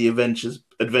 and there's the adventures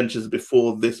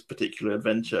before this particular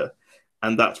adventure,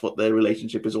 and that's what their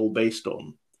relationship is all based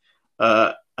on.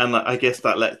 And I guess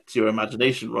that lets your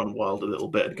imagination run wild a little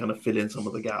bit and kind of fill in some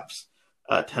of the gaps.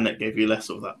 Tenet gave you less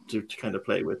of that to kind of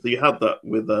play with. So you had that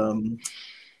with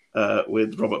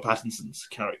Robert Pattinson's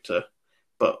character,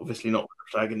 but obviously not the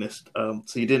protagonist.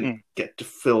 So you didn't get to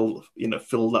fill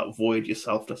that void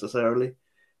yourself necessarily.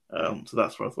 So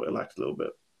that's where I thought it lacked a little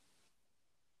bit.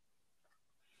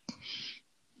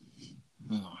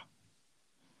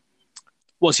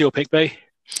 What's your pick, B?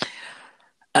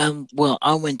 Well,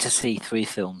 I went to see 3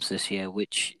 films this year,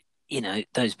 which,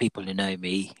 those people who know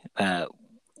me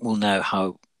will know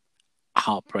how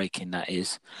heartbreaking that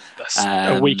is. That's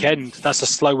a weekend. That's a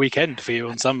slow weekend for you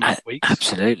on some weeks.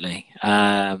 Absolutely.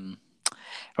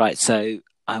 Right, so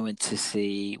I went to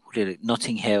see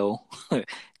Notting Hill.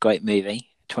 Great movie,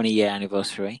 20-year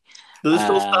anniversary. Does it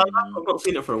still stand up? I've not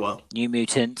seen it for a while. New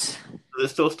Mutants. Does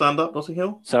it still stand up, Notting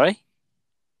Hill? Sorry?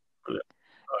 Brilliant.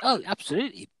 Oh,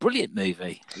 absolutely. Brilliant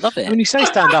movie. Love it. When you say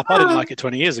stand up, I didn't like it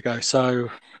 20 years ago, so...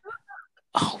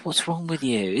 Oh, what's wrong with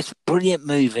you? It's a brilliant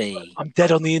movie. I'm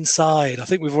dead on the inside. I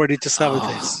think we've already discovered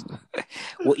this.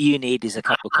 What you need is a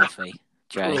cup of coffee,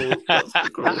 Jay.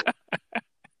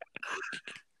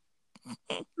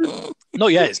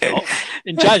 Not yet, it's not.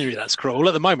 In January, that's cruel.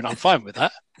 At the moment, I'm fine with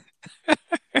that.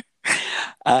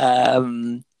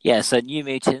 So New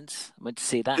Mutants. I went to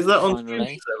see that. Is that on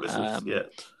streaming services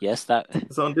yet? Yes, that.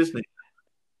 Is that on Disney?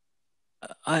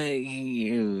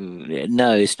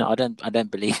 No, it's not. I don't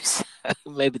believe so.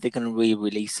 Maybe they're going to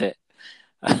re-release it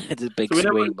at the big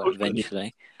screen, but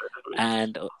eventually.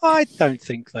 And I don't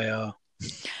think they are.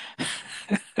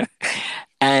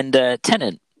 And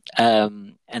Tenet.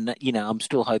 And I'm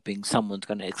still hoping someone's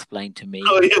going to explain to me.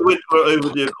 Oh yeah, we're over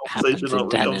the conversation,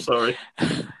 aren't we? I'm sorry.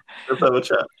 Let's have a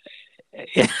chat.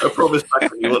 Yeah. I promised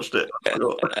back when you watched it.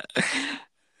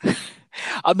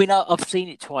 I've seen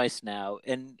it twice now,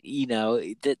 and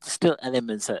there's still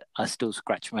elements that I still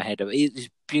scratch my head over. It's a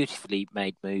beautifully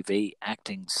made movie,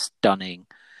 acting stunning.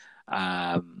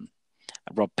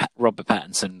 Robert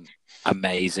Pattinson,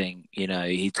 amazing.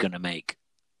 He's going to make.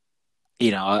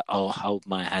 I'll hold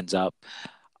my hands up.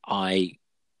 I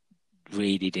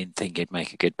really didn't think he'd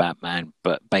make a good Batman,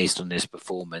 but based on this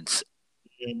performance,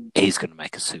 he's going to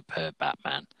make a superb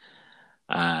Batman.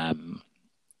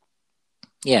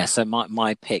 So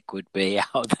my pick would be,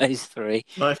 out of those three,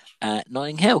 Nice.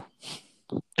 Notting Hill.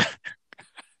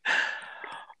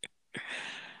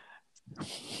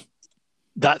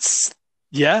 That's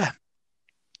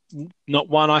not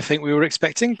one I think we were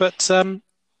expecting, but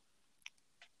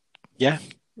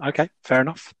okay, fair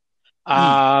enough.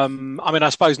 I mean, I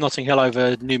suppose Notting Hill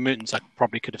over New Mutants I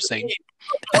probably could have seen.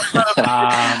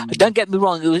 Don't get me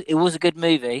wrong, it was a good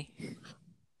movie.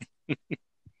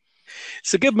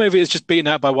 It's a good movie. It's just beaten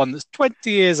out by one that's 20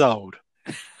 years old.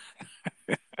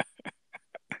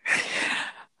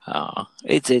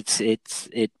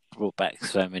 It brought back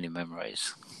so many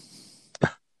memories.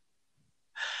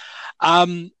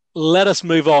 Let us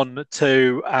move on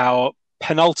to our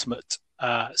penultimate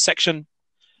section,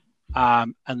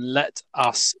 and let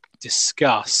us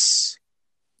discuss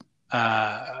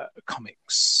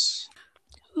comics.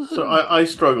 So I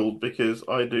struggled because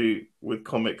I do with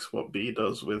comics what B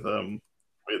does with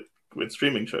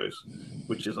streaming shows,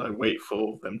 which is I wait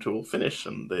for them to all finish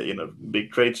and the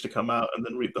big trades to come out and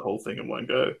then read the whole thing in one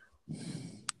go.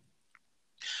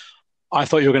 I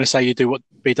thought you were going to say you do what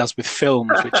B does with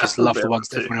films, which is love the ones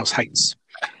that everyone else hates.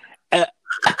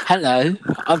 Hello,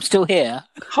 I'm still here.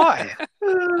 Hi.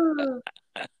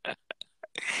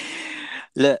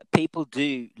 Look, people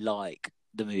do like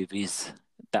the movies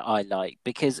that I like,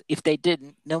 because if they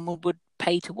didn't, no one would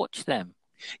pay to watch them.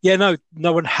 Yeah, no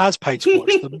one has paid to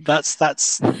watch them.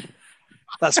 That's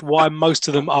why most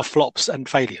of them are flops and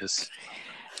failures.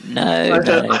 No.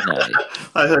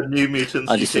 I heard New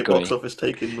Mutants UK disagree. box office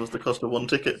take-in was the cost of one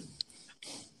ticket.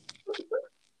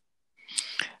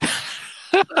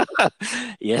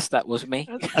 Yes, that was me.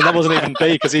 And that wasn't even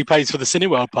B, because he pays for the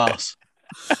Cineworld pass.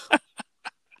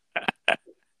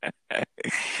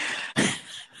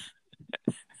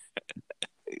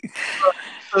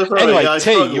 Anyway,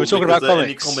 T, you were talking about comics.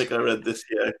 Any comic I read this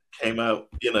year came out,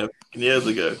 years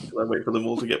ago. I wait for them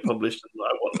all to get published, and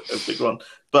I want a big run.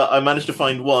 But I managed to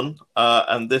find one,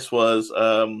 and this was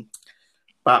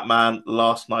Batman: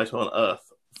 Last Night on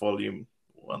Earth, Volume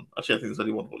 1. Actually, I think there's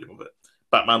only one volume of it.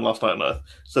 Batman: Last Night on Earth.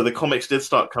 So the comics did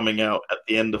start coming out at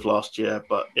the end of last year,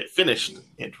 but it finished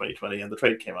in 2020, and the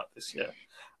trade came out this year.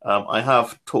 I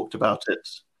have talked about it.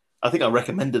 I think I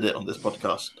recommended it on this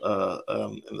podcast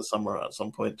in the summer at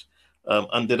some point,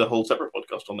 and did a whole separate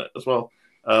podcast on it as well.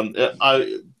 So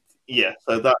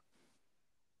that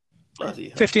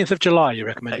 15th of July, you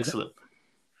recommended. Excellent.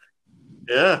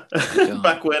 It? Yeah,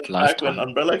 back when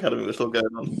Umbrella Academy was still going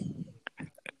on.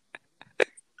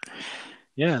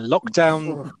 Yeah,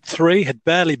 Lockdown 3 had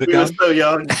barely begun. We were so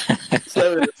young.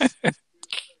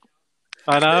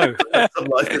 I know. Some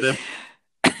life in him.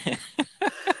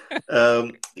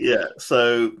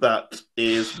 So that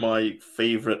is my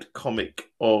favorite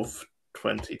comic of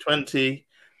 2020,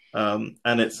 and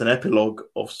it's an epilogue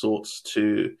of sorts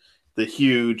to the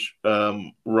huge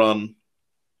run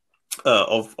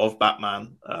of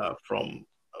Batman from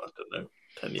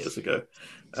 10 years ago.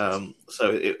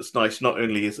 So it was nice. Not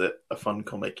only is it a fun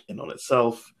comic in on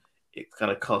itself, it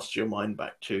kind of casts your mind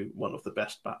back to one of the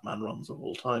best Batman runs of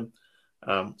all time.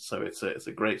 So it's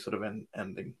a great sort of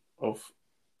ending of,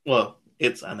 well,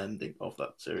 it's an ending of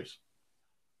that series.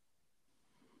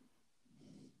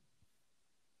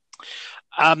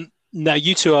 Now,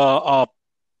 you two are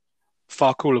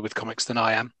far cooler with comics than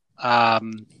I am,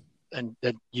 and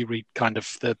you read kind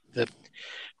of the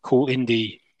cool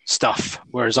indie stuff,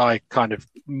 whereas I kind of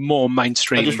more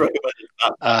mainstream. I just recommended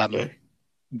that.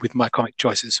 With my comic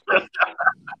choices.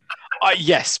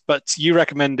 Yes, but you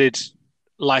recommended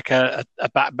like a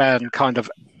Batman kind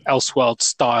of Elseworld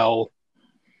style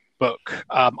book.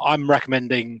 I'm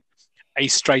recommending a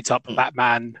straight up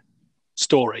Batman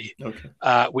story,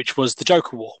 which was the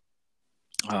Joker War.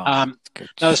 Now,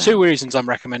 there's two reasons I'm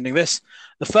recommending this.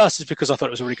 The first is because I thought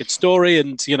it was a really good story,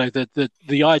 and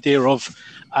the idea of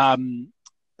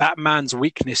Batman's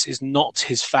weakness is not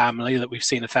his family that we've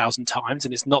seen 1,000 times,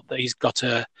 and it's not that he's got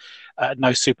no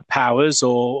superpowers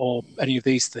or any of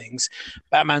these things.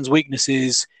 Batman's weakness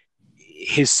is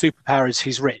his superpower is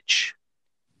he's rich.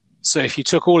 So if you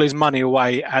took all his money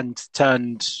away and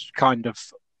turned kind of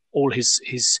all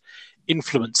his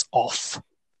influence off,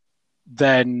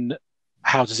 then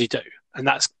how does he do? And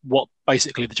that's what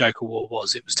basically the Joker War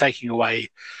was. It was taking away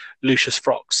Lucius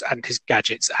Fox and his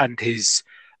gadgets and his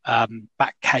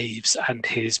back caves and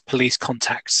his police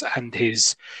contacts and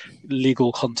his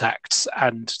legal contacts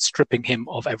and stripping him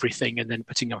of everything and then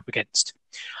putting him up against.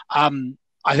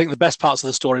 I think the best parts of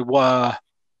the story were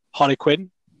Harley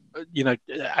Quinn,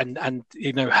 and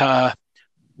her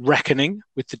reckoning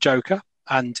with the Joker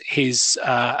and his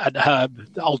and her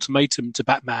ultimatum to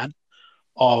Batman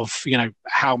of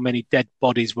how many dead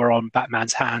bodies were on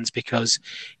Batman's hands because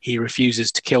he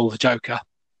refuses to kill the Joker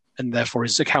and therefore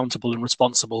is accountable and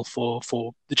responsible for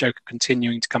the Joker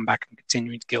continuing to come back and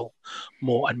continuing to kill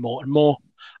more and more and more.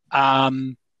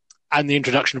 And the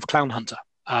introduction of Clown Hunter,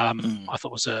 I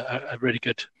thought was a really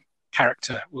good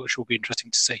character, which will be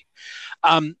interesting to see.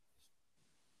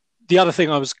 The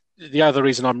other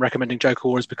reason I'm recommending Joker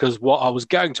War is because what I was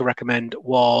going to recommend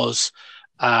was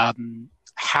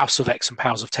House of X and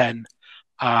Powers of 10.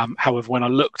 However, when I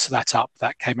looked that up,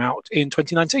 that came out in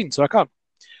 2019, so I can't.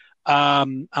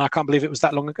 And I can't believe it was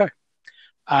that long ago.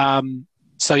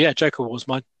 So yeah, Joker War was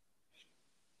mine.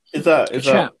 Is that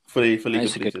fully It's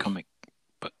completed? a good comic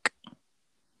book.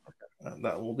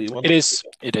 That will be one. It is.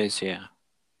 It is, yeah.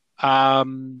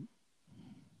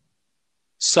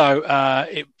 So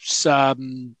it's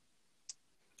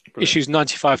issues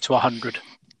 95 to 100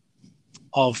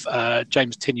 of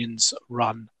James Tynion's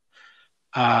run,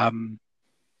 and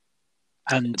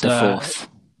The fourth.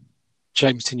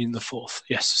 James Tynion the fourth.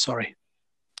 Yes, sorry.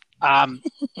 But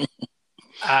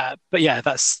yeah,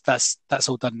 that's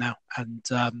all done now, and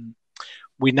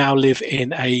we now live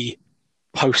in a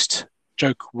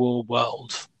post-Joker War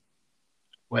world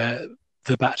where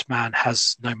the Batman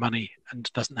has no money and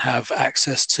doesn't have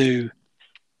access to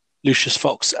Lucius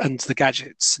Fox and the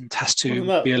gadgets, and has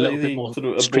to be a little bit more sort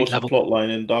of street aborted level. plot line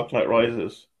in Dark Knight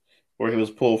Rises, where he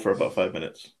was poor for about 5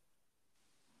 minutes.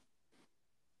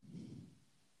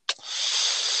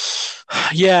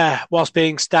 Yeah, whilst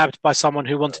being stabbed by someone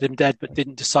who wanted him dead but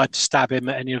didn't decide to stab him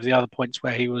at any of the other points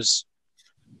where he was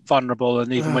vulnerable,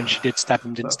 and even when she did stab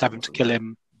him, didn't stab him to kill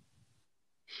him.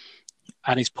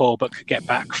 And he's poor but could get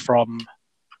back from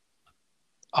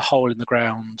a hole in the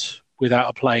ground without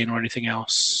a plane or anything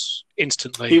else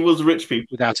instantly. He was rich people.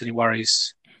 Without any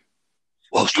worries.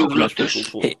 He was He had to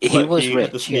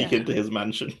rich, sneak yeah. into his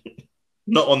mansion,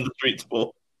 not on the streets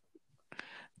poor.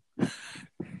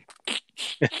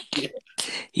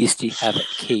 He used to have a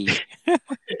key. He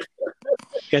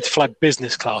had to fly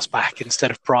business class back instead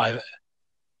of private.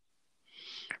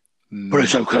 But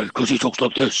it's okay, because he talks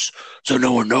like this, so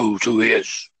no one knows who he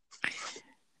is.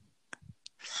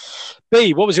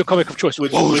 B, what was your comic of choice?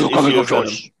 Which What was your comic issue of of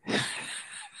choice?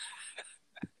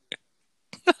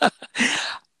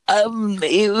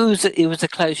 It was a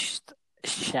close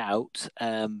shout,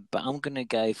 but I'm going to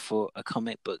go for a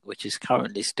comic book which is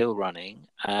currently still running,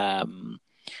 and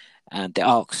the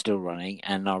arc's still running,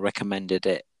 and I recommended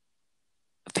it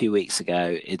a few weeks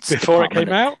ago. It's Before it came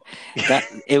out?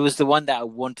 It was the one that I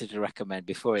wanted to recommend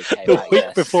before it came The out. week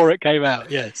Yes. before it came out,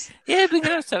 yes. Yeah,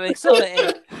 because I'm so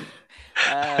excited.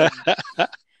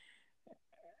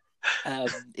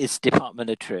 It's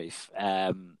Department of Truth.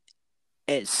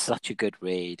 It's such a good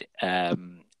read,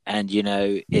 and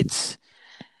it's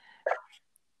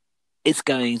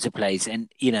going into place. And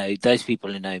those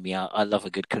people who know me, I love a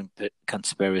good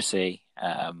conspiracy.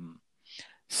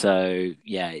 So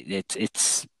yeah,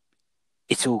 it's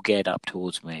all geared up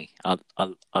towards me.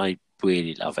 I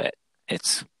really love it.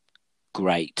 It's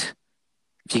great.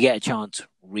 If you get a chance,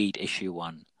 read issue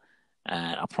 1,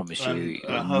 and I promise you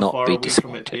will how not far be are we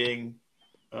from it disappointed.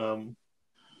 being?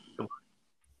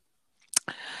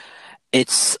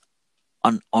 It's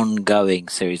an ongoing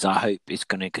series. I hope it's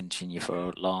going to continue for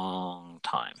a long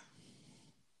time.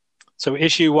 So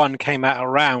issue 1 came out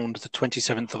around the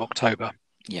 27th of October.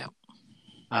 Yeah.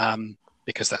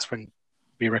 Because that's when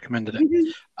we recommended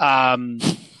it.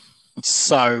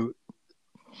 So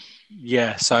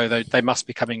they must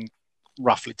be coming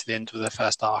roughly to the end of their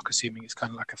first arc, assuming it's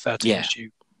kind of like a 13-issue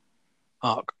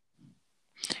arc.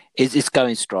 It's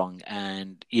going strong,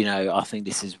 and I think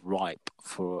this is ripe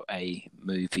for a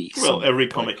movie. Well, every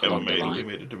some point comic ever along the made will line. be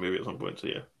made into a movie at some point. So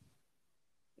yeah.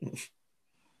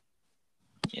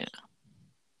 Yeah.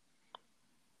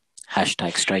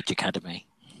 Hashtag Straight Academy.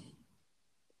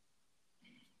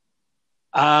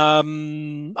 I've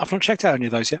not checked out any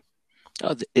of those yet.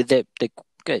 Oh, they're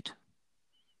good.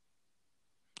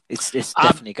 It's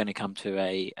definitely going to come to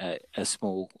a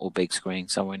small or big screen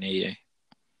somewhere near you.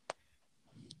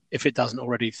 If it doesn't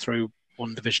already through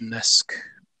WandaVision-esque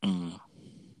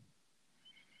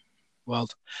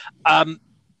world.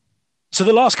 So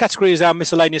the last category is our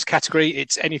miscellaneous category.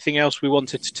 It's anything else we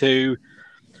wanted to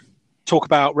talk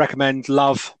about, recommend,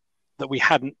 love that we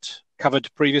hadn't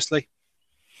covered previously.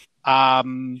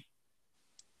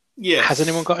 Yes. Has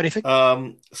anyone got anything?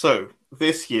 So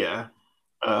this year,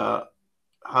 Hasbro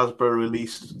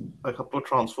released a couple of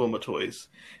Transformer toys.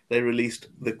 They released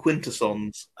the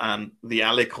Quintessons and the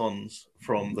Alicons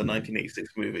from the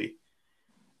 1986 movie.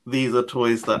 These are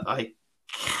toys that I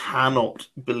cannot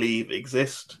believe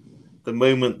exist. The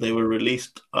moment they were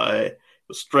released, I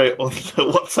was straight on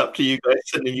the WhatsApp to you guys,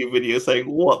 sending you videos saying,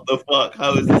 "What the fuck?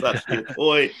 How is this actually a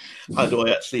toy? How do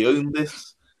I actually own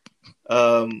this?"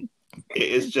 It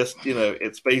is just,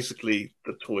 it's basically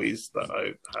the toys that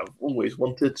I have always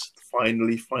wanted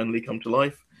finally come to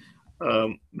life.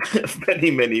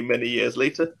 Many years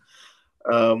later.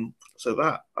 So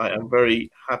that I am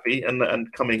very happy,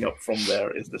 and coming up from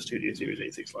there is the Studio Series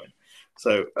 86 line.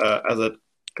 So as a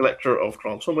collector of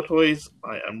Transformer toys,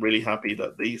 I am really happy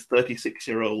that these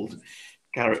 36-year-old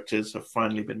characters have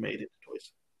finally been made into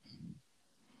toys.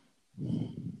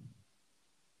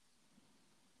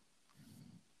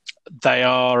 They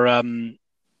are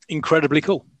incredibly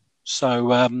cool.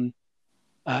 So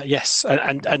yes,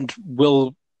 and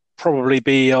will probably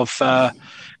be of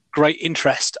great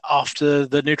interest after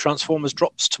the new Transformers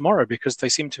drops tomorrow, because they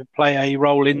seem to play a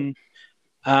role in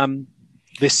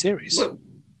this series. Well,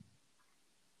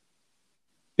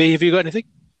 B, have you got anything?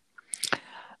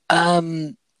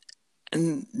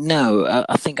 No,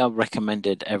 I think I've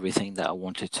recommended everything that I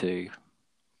wanted to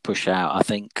push out. I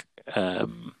think,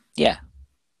 yeah.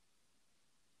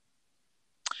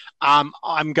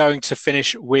 I'm going to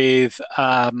finish with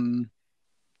something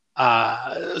that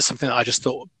I just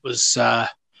thought was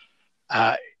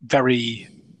very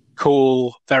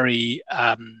cool, very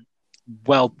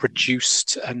well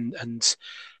produced, and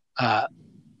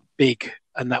big,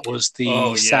 and that was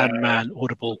the Sandman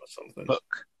Audible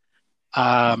book.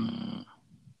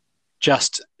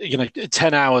 Just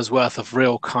 10 hours worth of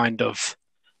real kind of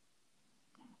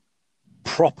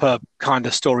proper kind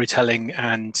of storytelling,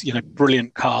 and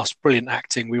brilliant cast, brilliant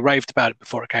acting. We raved about it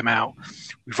before it came out.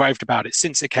 We've raved about it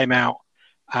since it came out,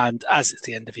 and as it's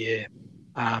the end of the year,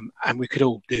 and we could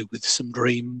all do with some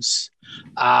dreams.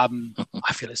 I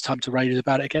feel it's time to rave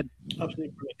about it again.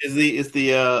 Absolutely. Is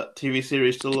the TV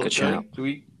series still going?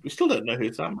 We still don't know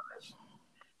who Sandman is.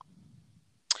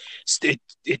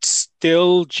 It's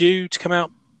still due to come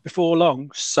out before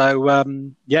long, so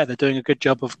yeah, they're doing a good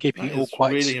job of keeping it all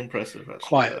quite really impressive. Actually,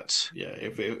 quiet.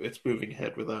 If it's moving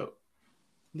ahead without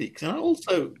leaks, and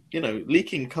also,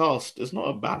 leaking cast is not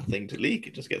a bad thing to leak.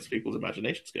 It just gets people's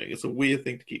imaginations going. It's a weird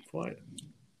thing to keep quiet.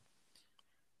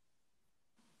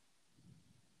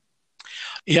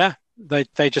 Yeah,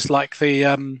 they just like the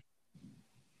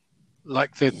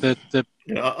unless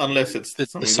it's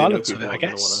the silence of it, I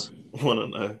guess. Want to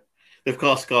know. They've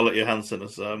cast Scarlett Johansson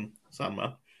as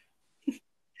Sandman.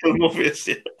 Morpheus,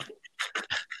 yeah.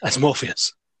 As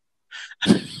Morpheus.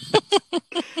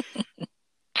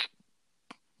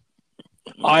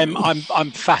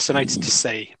 I'm fascinated to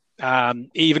see.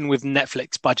 Even with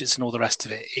Netflix budgets and all the rest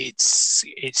of it,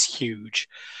 it's huge.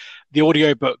 The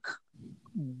audiobook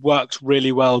works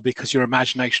really well because your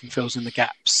imagination fills in the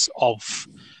gaps of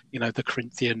the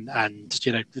Corinthian and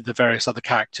the various other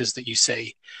characters that you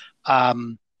see,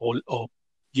 or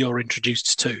you're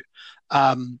introduced to.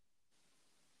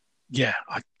 Yeah,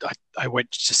 I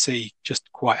went to see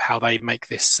just quite how they make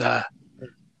this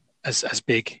as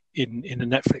big in the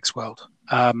Netflix world.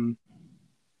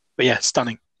 But yeah,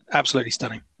 stunning, absolutely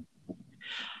stunning.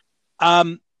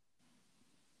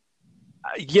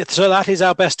 Yeah, so that is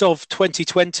our best of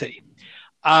 2020.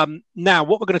 Now,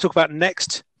 what we're going to talk about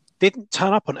next didn't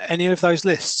turn up on any of those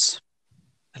lists,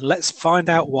 and let's find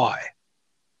out why.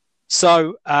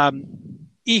 So,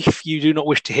 if you do not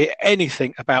wish to hear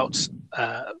anything about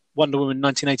Wonder Woman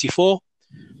 1984,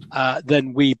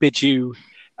 then we bid you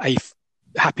a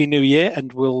happy new year,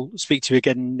 and we'll speak to you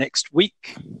again next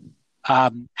week.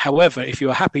 However, if you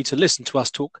are happy to listen to us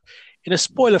talk in a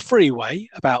spoiler-free way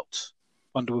about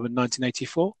Wonder Woman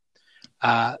 1984,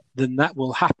 then that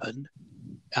will happen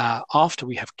after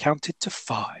we have counted to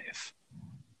 5.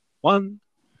 1,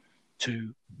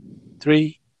 2,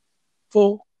 3,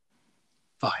 4,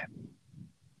 5.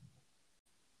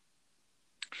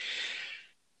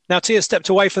 Now, T has stepped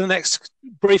away for the next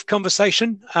brief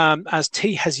conversation, as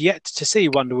T has yet to see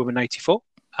Wonder Woman 84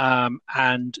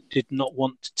 and did not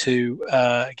want to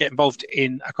get involved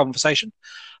in a conversation.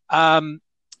 But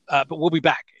we'll be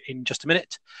back in just a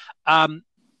minute.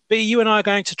 B, you and I are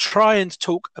going to try and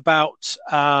talk about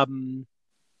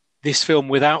this film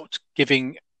without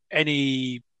giving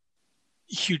any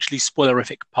hugely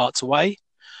spoilerific parts away.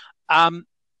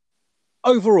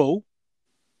 Overall,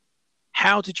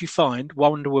 how did you find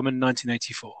Wonder Woman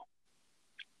 1984?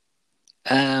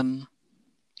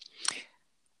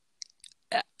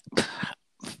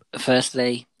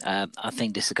 firstly, I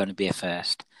think this is going to be a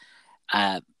first.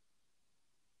 But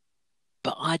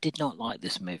I did not like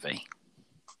this movie.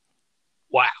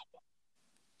 Wow.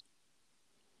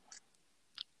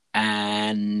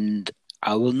 And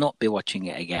I will not be watching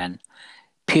it again,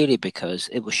 purely because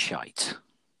it was shite.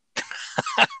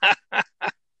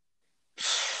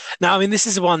 Now, I mean, this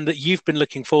is one that you've been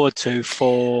looking forward to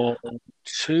for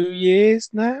 2 years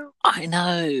now. I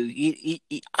know.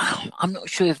 I'm not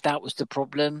sure if that was the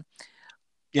problem.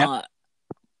 Yeah.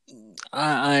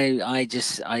 It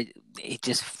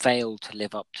just failed to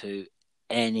live up to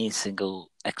any single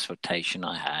expectation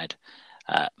I had.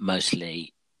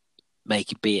 Mostly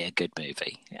make it be a good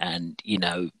movie, and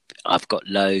I've got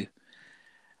low.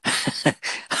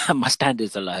 My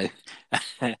standards are low,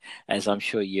 as I'm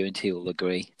sure you and T will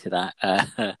agree to that.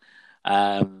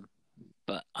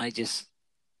 But it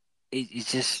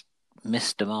just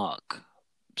missed the mark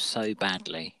so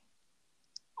badly.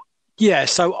 Yeah,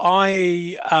 so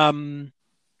I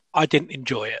didn't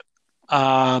enjoy it.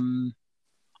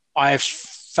 I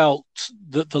felt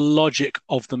that the logic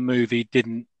of the movie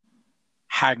didn't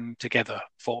hang together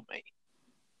for me.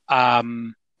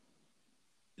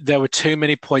 There were too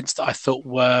many points that I thought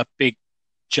were big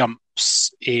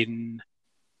jumps in,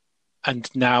 and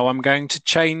now I'm going to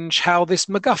change how this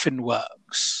MacGuffin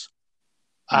works.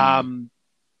 And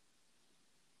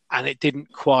it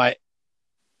didn't quite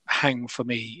hang for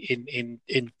me in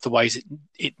the ways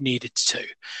it needed to.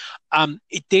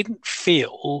 It didn't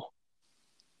feel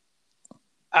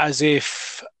as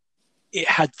if it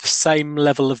had the same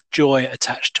level of joy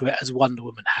attached to it as Wonder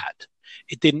Woman had.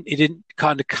 It didn't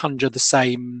kind of conjure the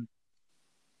same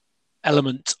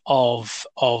element of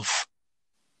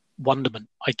wonderment,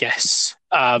 I guess,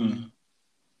 than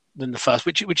the first,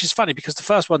 which is funny because the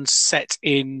first one's set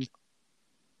in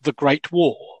the Great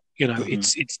War.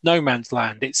 It's no man's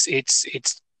land.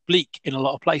 It's bleak in a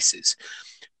lot of places,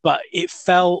 but it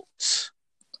felt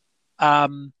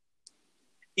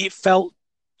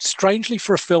strangely,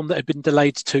 for a film that had been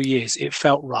delayed 2 years, it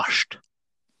felt rushed.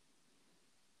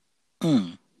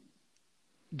 The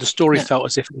story felt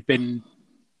as if it had been,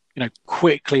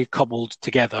 quickly cobbled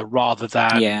together rather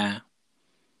than,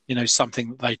 something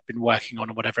that they'd been working on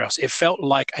or whatever else. It felt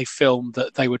like a film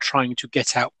that they were trying to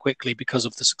get out quickly because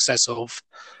of the success of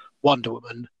Wonder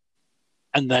Woman,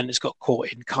 and then it's got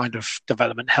caught in kind of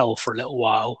development hell for a little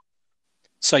while.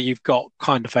 So you've got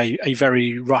kind of a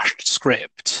very rushed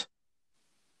script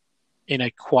in a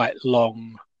quite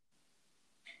long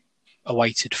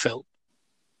awaited film.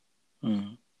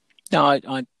 No,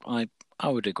 I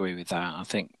would agree with that. I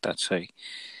think that's a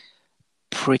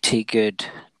pretty good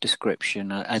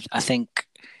description. I think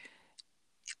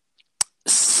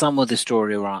some of the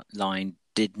storyline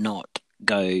did not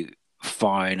go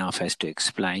far enough as to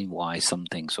explain why some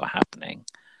things were happening.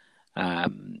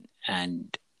 And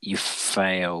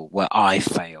I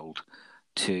failed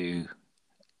to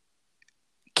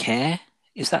care.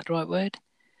 Is that the right word?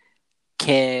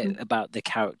 Care about the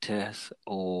characters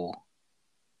or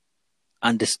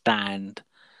understand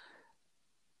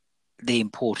the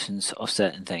importance of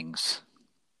certain things.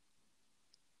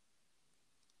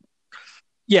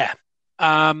 Yeah.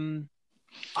 I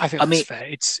think that's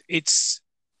fair. It's.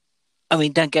 I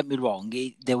mean, don't get me wrong.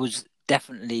 There was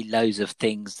definitely loads of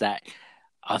things that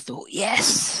I thought,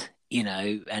 yes,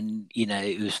 and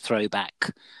it was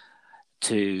throwback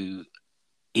to,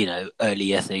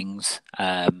 earlier things.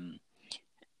 And,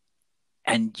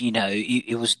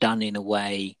 it was done in a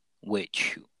way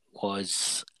which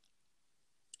was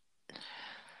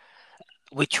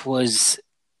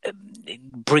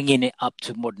bringing it up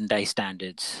to modern day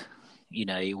standards.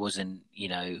 It wasn't,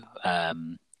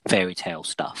 fairy tale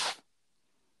stuff,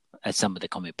 as some of the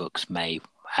comic books may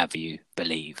have you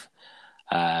believe.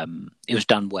 It was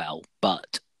done well,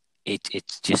 but it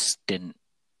just didn't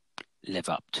live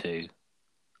up to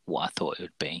what I thought it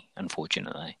would be,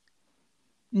 unfortunately.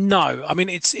 No, I mean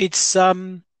it's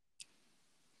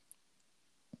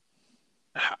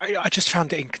I just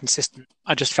found it inconsistent.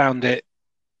 I just found it,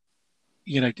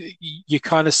 you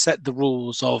kind of set the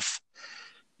rules of,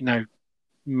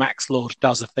 Max Lord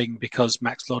does a thing because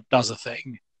Max Lord does a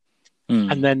thing.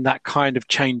 And then that kind of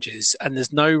changes, and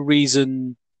there's no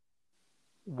reason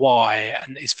why,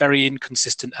 and it's very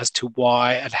inconsistent as to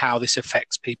why and how this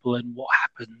affects people and what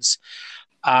happens.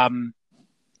 And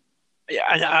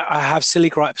I have silly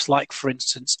gripes, like, for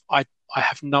instance, I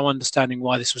have no understanding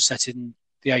why this was set in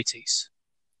the 80s.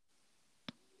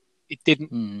 It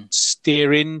didn't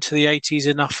steer into the 80s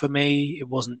enough for me. It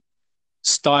wasn't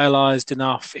stylized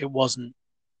enough. It wasn't,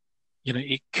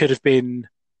 it could have been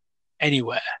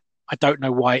anywhere. I don't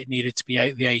know why it needed to be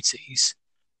the 80s.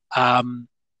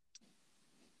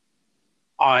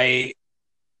 I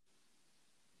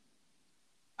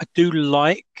do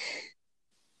like,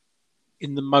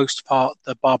 in the most part,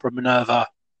 the Barbara Minerva,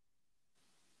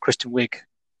 Kristen Wiig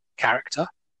character.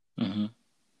 Mm-hmm.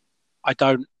 I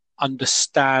don't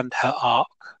understand her arc.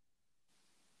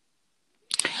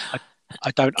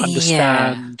 I don't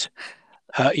understand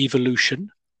her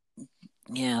evolution.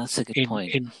 Yeah, that's a good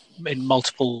point. In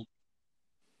multiple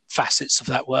facets of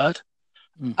that word.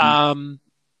 Mm-hmm.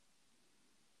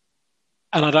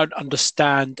 And I don't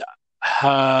understand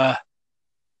her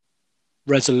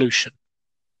resolution.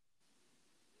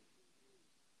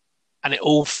 And it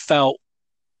all felt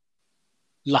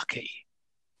lucky.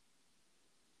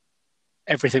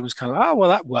 Everything was kind of, oh, well,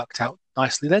 that worked out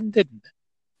nicely then, didn't it?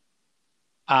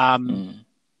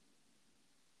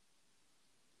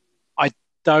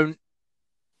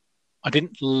 I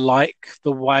didn't like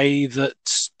the way that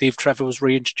Steve Trevor was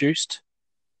reintroduced.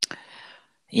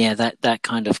 Yeah, that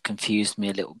kind of confused me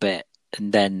a little bit,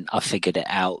 and then I figured it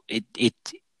out.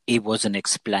 It wasn't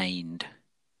explained.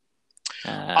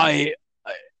 It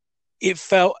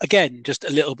felt, again, just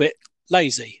a little bit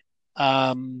lazy,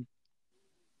 and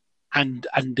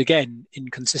again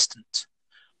inconsistent,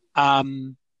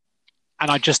 and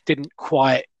I just didn't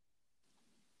quite.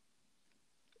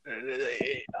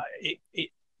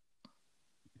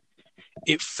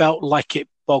 It felt like it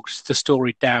bogged the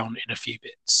story down in a few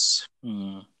bits.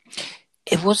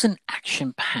 It wasn't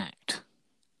action packed.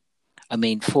 I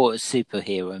mean, for a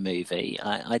superhero movie,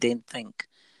 I didn't think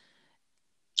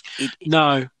it.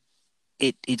 No,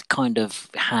 it kind of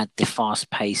had the fast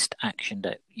paced action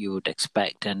that you would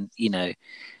expect, and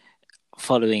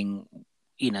following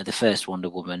the first Wonder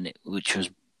Woman, which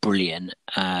was brilliant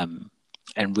and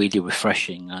really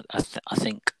refreshing. I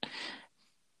think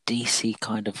DC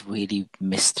kind of really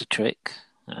missed the trick,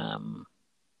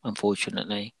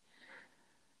 unfortunately.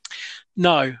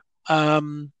 No,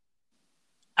 and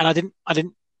I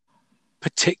didn't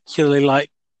particularly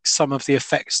like some of the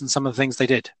effects and some of the things they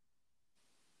did.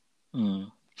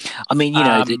 I mean,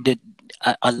 I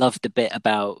love the bit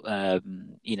about,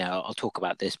 I'll talk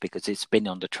about this because it's been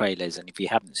on the trailers, and if you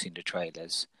haven't seen the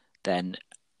trailers, then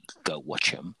go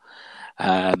watch them.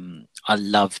 I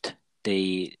loved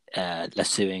the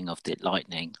lassoing of the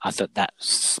lightning. I thought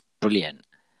that's brilliant,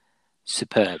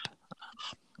 superb.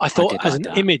 I thought as an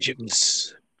image it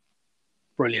was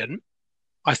brilliant.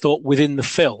 I thought within the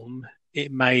film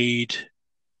it made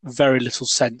very little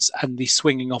sense, and the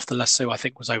swinging off the lasso I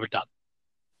think was overdone.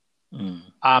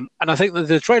 And I think that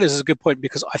the trailers is a good point,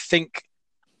 because I think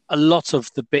a lot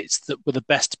of the bits that were the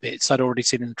best bits I'd already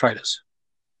seen in the trailers.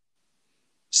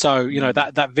 So,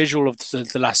 that visual of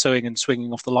the lassoing and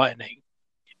swinging off the lightning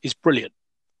is brilliant,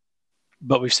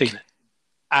 but we've seen it.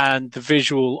 And the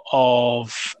visual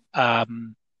of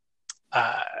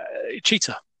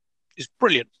Cheetah is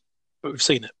brilliant, but we've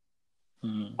seen it.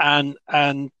 And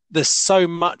there's so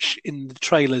much in the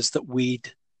trailers that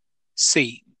we'd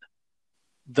seen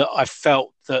that I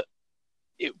felt that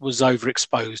it was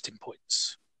overexposed in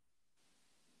points.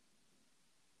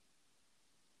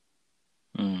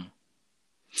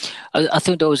 I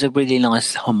think there was a really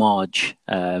nice homage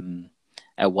at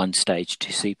one stage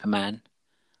to Superman.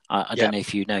 I don't know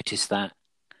if you noticed that.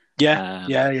 Yeah.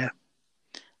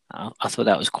 I thought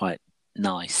that was quite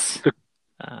nice.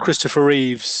 Christopher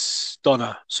Reeve's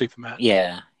Donna Superman.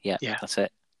 Yeah, that's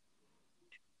it.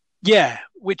 Yeah,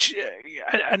 which,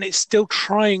 and it's still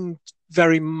trying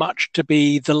very much to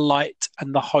be the light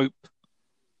and the hope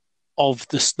of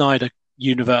the Snyder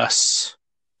universe.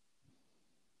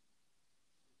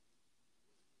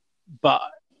 But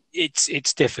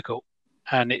it's difficult,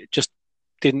 and it just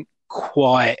didn't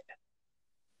quite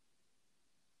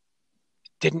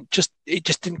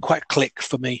click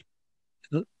for me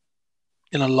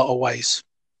in a lot of ways.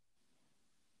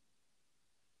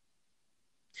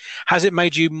 Has it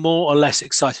made you more or less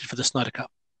excited for the Snyder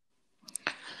Cut?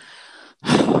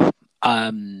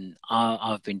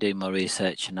 I've been doing my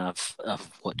research, and I've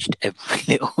watched every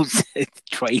little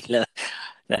trailer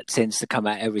that tends to come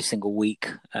out every single week.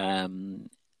 I'm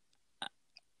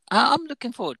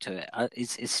looking forward to it.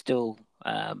 It's still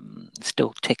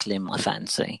tickling my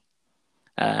fancy.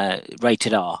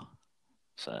 Rated R.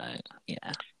 So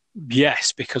yeah.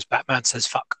 Yes, because Batman says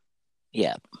fuck.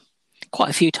 Yeah, quite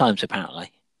a few times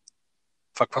apparently.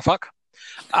 Fuck.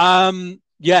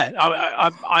 Yeah,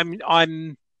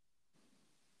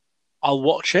 I'll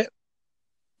watch it,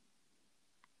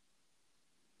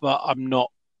 but I'm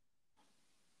not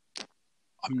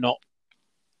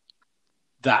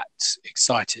that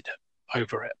excited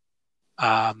over it.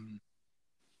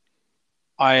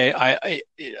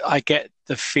 I get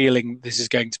the feeling this is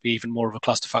going to be even more of a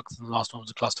clusterfuck than the last one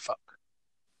was a clusterfuck.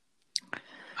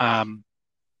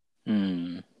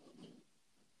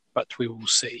 But we will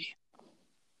see.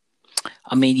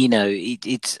 I mean,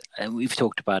 it's we've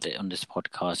talked about it on this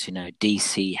podcast.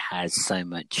 DC has so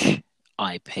much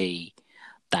IP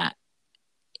that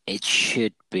it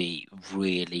should be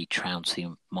really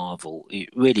trouncing Marvel. It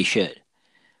really should.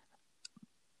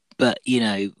 But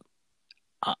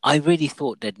I really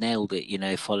thought they'd nailed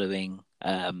it. Following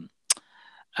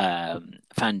fandom.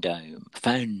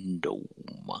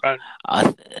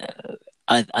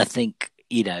 I think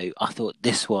I thought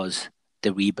this was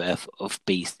the rebirth of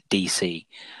DC.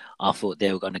 I thought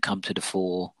they were going to come to the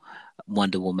fore.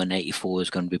 Wonder Woman 84 is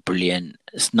going to be brilliant.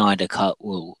 Snyder Cut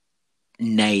will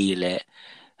nail it.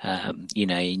 And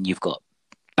you've got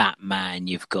Batman,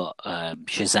 you've got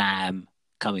Shazam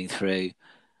coming through.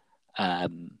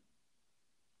 And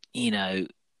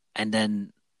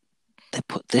then they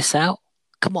put this out.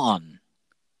 Come on,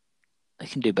 they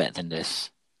can do better than this.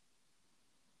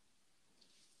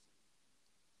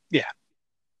 Yeah,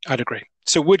 I'd agree.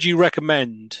 So would you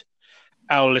recommend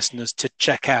our listeners to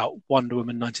check out Wonder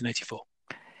Woman 1984?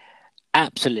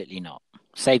 Absolutely not.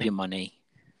 Save your money.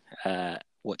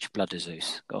 Watch Blood of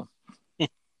Zeus. Go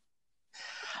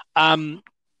on.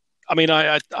 I mean,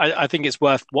 I think it's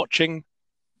worth watching.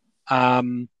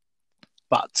 But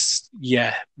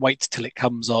yeah, wait till it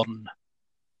comes on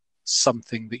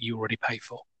something that you already pay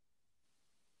for,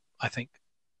 I think.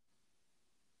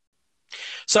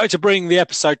 So to bring the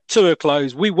episode to a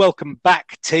close, we welcome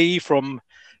back T from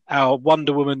our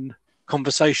Wonder Woman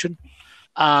conversation.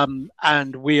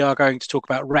 And we are going to talk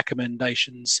about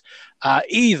recommendations,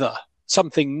 either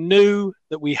something new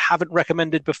that we haven't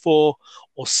recommended before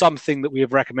or something that we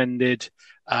have recommended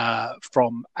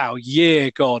from our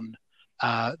year gone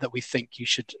that we think you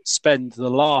should spend the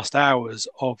last hours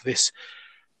of this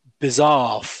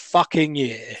bizarre fucking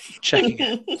year checking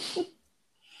out.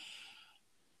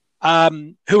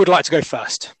 Who would like to go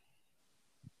first?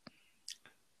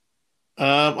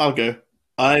 I'll go.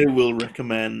 I will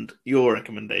recommend your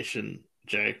recommendation,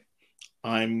 Jay.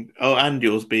 And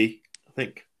yours, B. I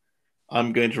think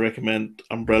I'm going to recommend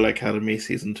Umbrella Academy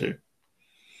Season 2.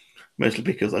 Mostly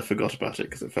because I forgot about it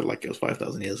because it felt like it was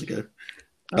 5,000 years ago.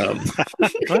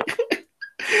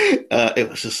 It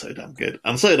was just so damn good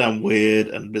and so damn weird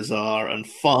and bizarre and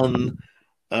fun.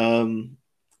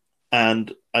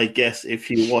 And I guess if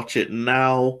you watch it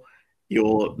now,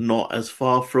 you're not as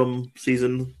far from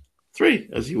Season 3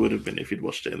 as you would have been if you'd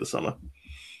watched it in the summer.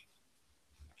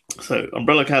 So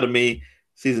Umbrella Academy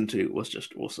Season 2 was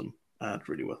just awesome and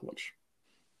really worth watching.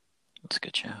 That's a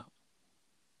good shout.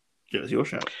 Yeah, it's your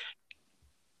shout.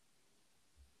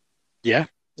 Yeah,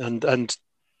 and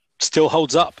still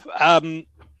holds up.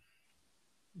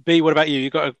 B, what about you?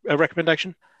 You got a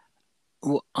recommendation?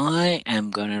 Well, I am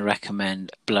going to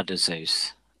recommend Blood of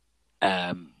Zeus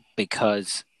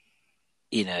because,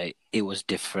 it was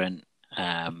different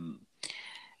and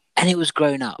it was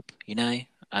grown up,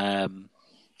 I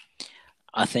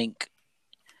think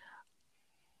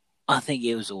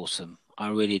it was awesome. I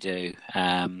really do.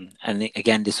 And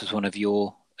again, this was one of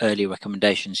your early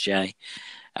recommendations, Jay.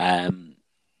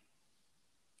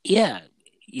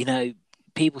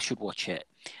 People should watch it,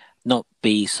 not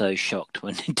be so shocked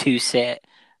when they do see it.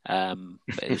 But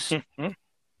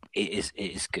it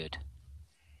is good.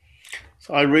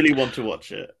 So I really want to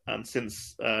watch it, and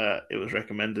since it was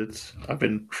recommended, I've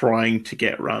been trying to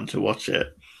get around to watch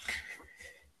it.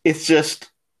 It's just,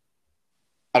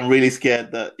 I'm really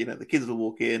scared that the kids will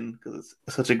walk in because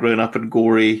it's such a grown-up and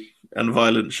gory and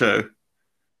violent show.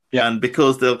 Yeah, and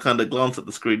because they'll kind of glance at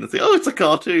the screen and say, "Oh, it's a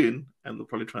cartoon," and they'll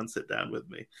probably try and sit down with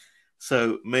me.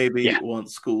 So maybe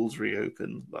once schools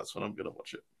reopen, that's when I'm going to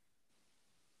watch it.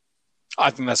 I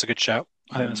think that's a good shout.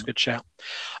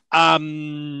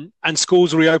 And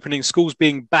schools reopening, schools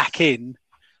being back in,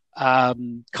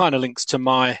 kind of links to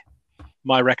my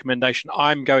recommendation.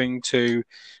 I'm going to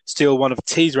steal one of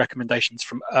T's recommendations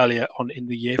from earlier on in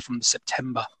the year, from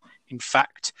September. In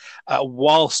fact,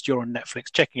 whilst you're on Netflix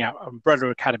checking out Umbrella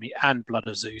Academy and Blood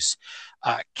of Zeus,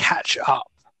 catch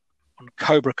up on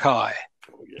Cobra Kai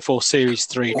before Series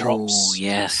 3 drops. Oh,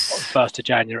 yes. On 1st of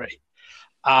January.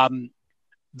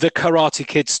 The Karate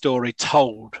Kid story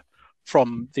told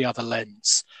from the other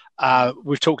lens.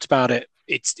 We've talked about it.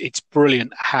 It's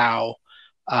brilliant how,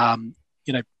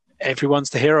 everyone's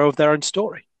the hero of their own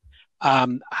story.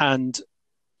 And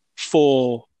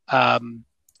for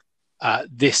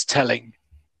this telling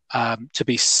to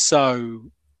be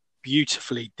so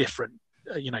beautifully different.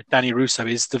 Danny Russo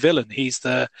is the villain. He's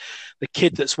the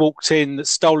kid that's walked in,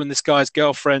 that's stolen this guy's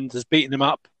girlfriend, has beaten him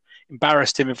up,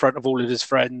 embarrassed him in front of all of his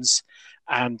friends,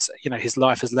 and his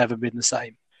life has never been the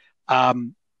same.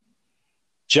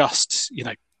 just,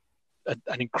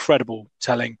 an incredible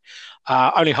telling.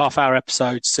 Only half-hour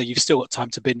episodes, so you've still got time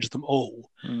to binge them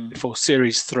all before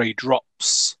Series 3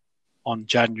 drops on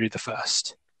January the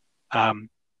 1st.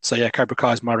 Cobra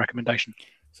Kai is my recommendation.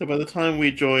 So by the time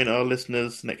we join our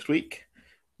listeners next week,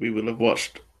 we will have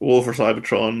watched War for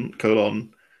Cybertron,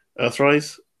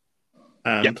 Earthrise,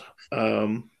 and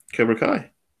Cobra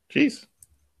Kai. Jeez.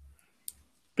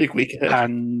 Big week ahead.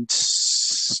 And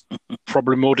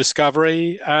probably more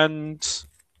Discovery and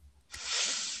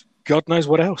God knows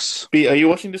what else. B, are you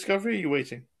watching Discovery or are you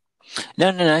waiting?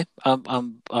 No.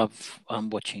 I'm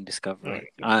watching Discovery.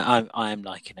 Right. I am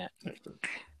liking it. Excellent.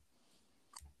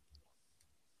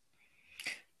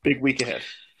 Big week ahead.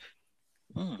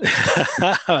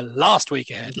 Last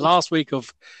week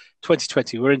of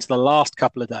 2020. We're into the last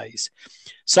couple of days.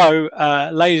 So,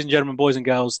 ladies and gentlemen, boys and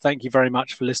girls, thank you very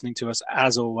much for listening to us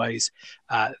as always.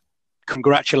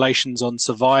 Congratulations on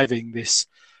surviving this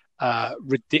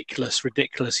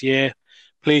ridiculous year.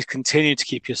 Please continue to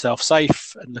keep yourself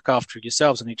safe and look after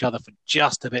yourselves and each other for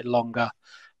just a bit longer.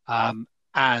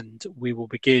 And we will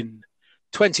begin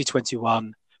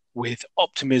 2021 with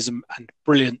optimism and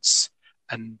brilliance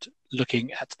and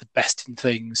looking at the best in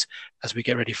things as we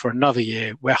get ready for another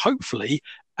year where hopefully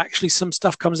actually some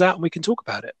stuff comes out and we can talk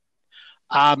about it.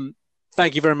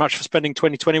 Thank you very much for spending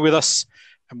 2020 with us,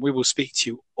 and we will speak to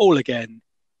you all again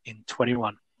in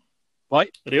 21. Bye.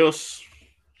 Adios.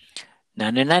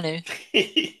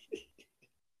 Nanu.